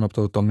που θα έρθουν από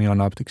το Ταμείο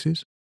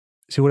Ανάπτυξης.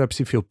 Σίγουρα η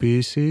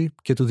ψηφιοποίηση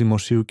και του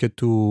δημοσίου και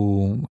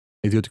του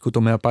ιδιωτικού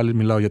τομέα, πάλι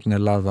μιλάω για την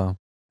Ελλάδα,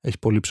 έχει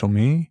πολύ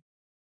ψωμί.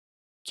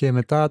 Και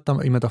μετά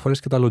οι μεταφορές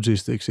και τα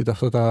logistics, είτε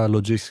αυτά τα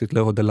logistics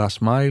λέγονται last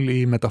mile ή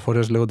οι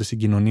μεταφορές λέγονται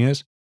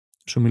συγκοινωνίες.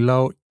 Σου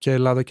μιλάω και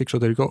Ελλάδα και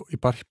εξωτερικό,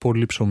 υπάρχει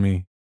πολύ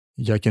ψωμί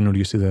για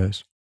καινούργιες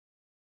ιδέες.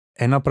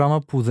 Ένα πράγμα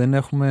που δεν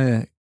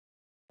έχουμε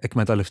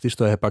εκμεταλλευτεί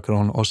στο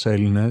έπακρον ως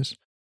Έλληνες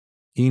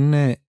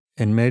είναι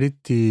εν μέρει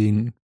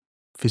την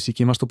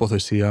φυσική μας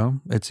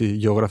τοποθεσία,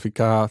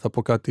 γεωγραφικά θα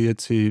πω κάτι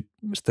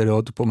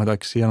στερεότυπο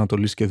μεταξύ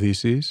Ανατολής και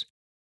Δύσης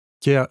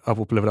και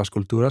από πλευράς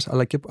κουλτούρας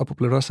αλλά και από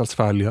πλευράς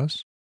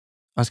ασφάλειας.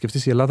 Αν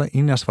σκεφτείς, η Ελλάδα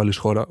είναι ασφαλής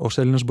χώρα. Ως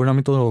Έλληνες μπορεί να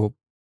μην το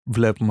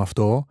βλέπουμε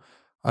αυτό,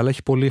 αλλά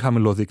έχει πολύ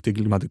χαμηλό δίκτυο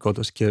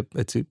εγκληματικότητας και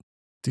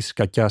της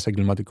κακιάς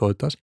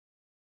εγκληματικότητας.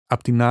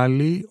 Απ' την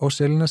άλλη, ως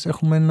Έλληνες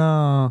έχουμε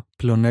ένα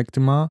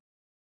πλεονέκτημα.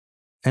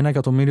 1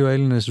 εκατομμύριο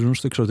Έλληνες ζουν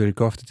στο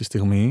εξωτερικό αυτή τη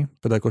στιγμή,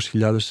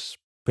 500.000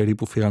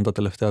 περίπου φύγαν τα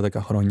τελευταία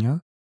 10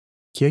 χρόνια,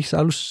 και έχεις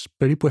άλλους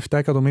περίπου 7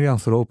 εκατομμύρια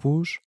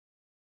ανθρώπους,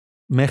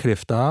 μέχρι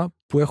 7,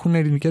 που έχουν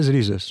ελληνικές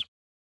ρίζες.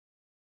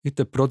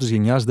 Είτε πρώτης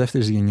γενιάς,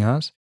 δεύτερης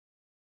γενιάς,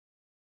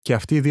 και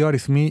αυτοί οι δύο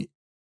αριθμοί,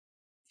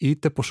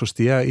 είτε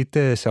ποσοστιαία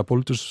είτε σε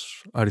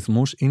απόλυτους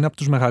αριθμούς, είναι από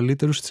τους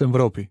μεγαλύτερους στην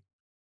Ευρώπη.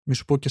 Μη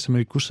σου πω και σε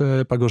μερικούς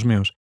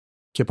παγκοσμίως.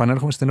 Και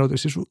επανέρχομαι στην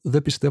ερώτησή σου,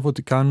 δεν πιστεύω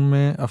ότι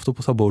κάνουμε αυτό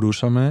που θα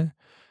μπορούσαμε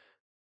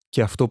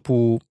και αυτό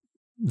που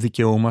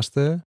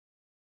δικαιούμαστε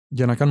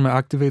για να κάνουμε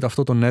activate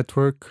αυτό το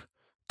network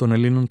των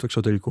Ελλήνων του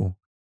εξωτερικού.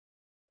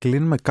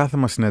 Κλείνουμε κάθε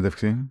μας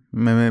συνέντευξη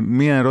με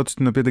μία ερώτηση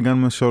την οποία την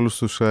κάνουμε σε όλους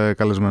τους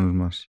καλεσμένους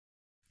μας.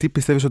 Τι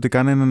πιστεύεις ότι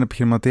κάνει έναν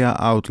επιχειρηματία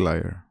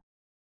outlier?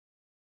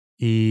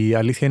 Η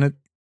αλήθεια είναι,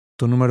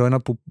 το νούμερο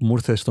 1 που μου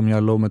ήρθε στο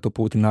μυαλό με το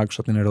που την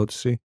άκουσα την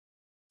ερώτηση,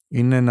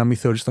 είναι να μην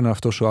θεωρείς τον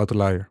εαυτό σου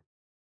outlier.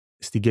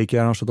 Στην KKR,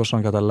 να σου δώσω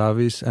να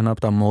καταλάβεις, ένα από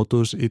τα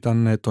mottos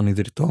ήταν των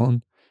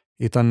ιδρυτών,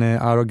 ήταν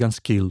arrogant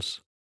skills.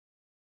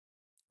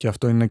 Και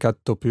αυτό είναι κάτι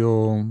το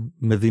οποίο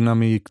με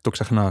δύναμη το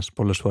ξεχνάς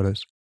πολλές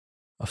φορές.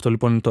 Αυτό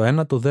λοιπόν είναι το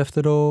ένα. Το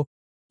δεύτερο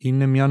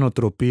είναι μια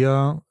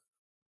νοοτροπία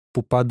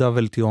που πάντα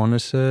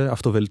βελτιώνεσαι,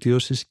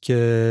 αυτοβελτίωσης και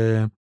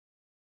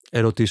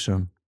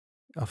ερωτήσεων.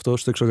 Αυτό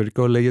στο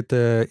εξωτερικό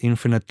λέγεται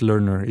infinite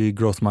learner ή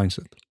growth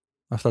mindset.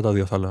 Αυτά τα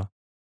δύο θα λέω.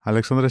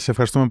 Αλέξανδρε, σε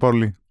ευχαριστούμε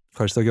πολύ.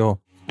 Ευχαριστώ και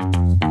εγώ.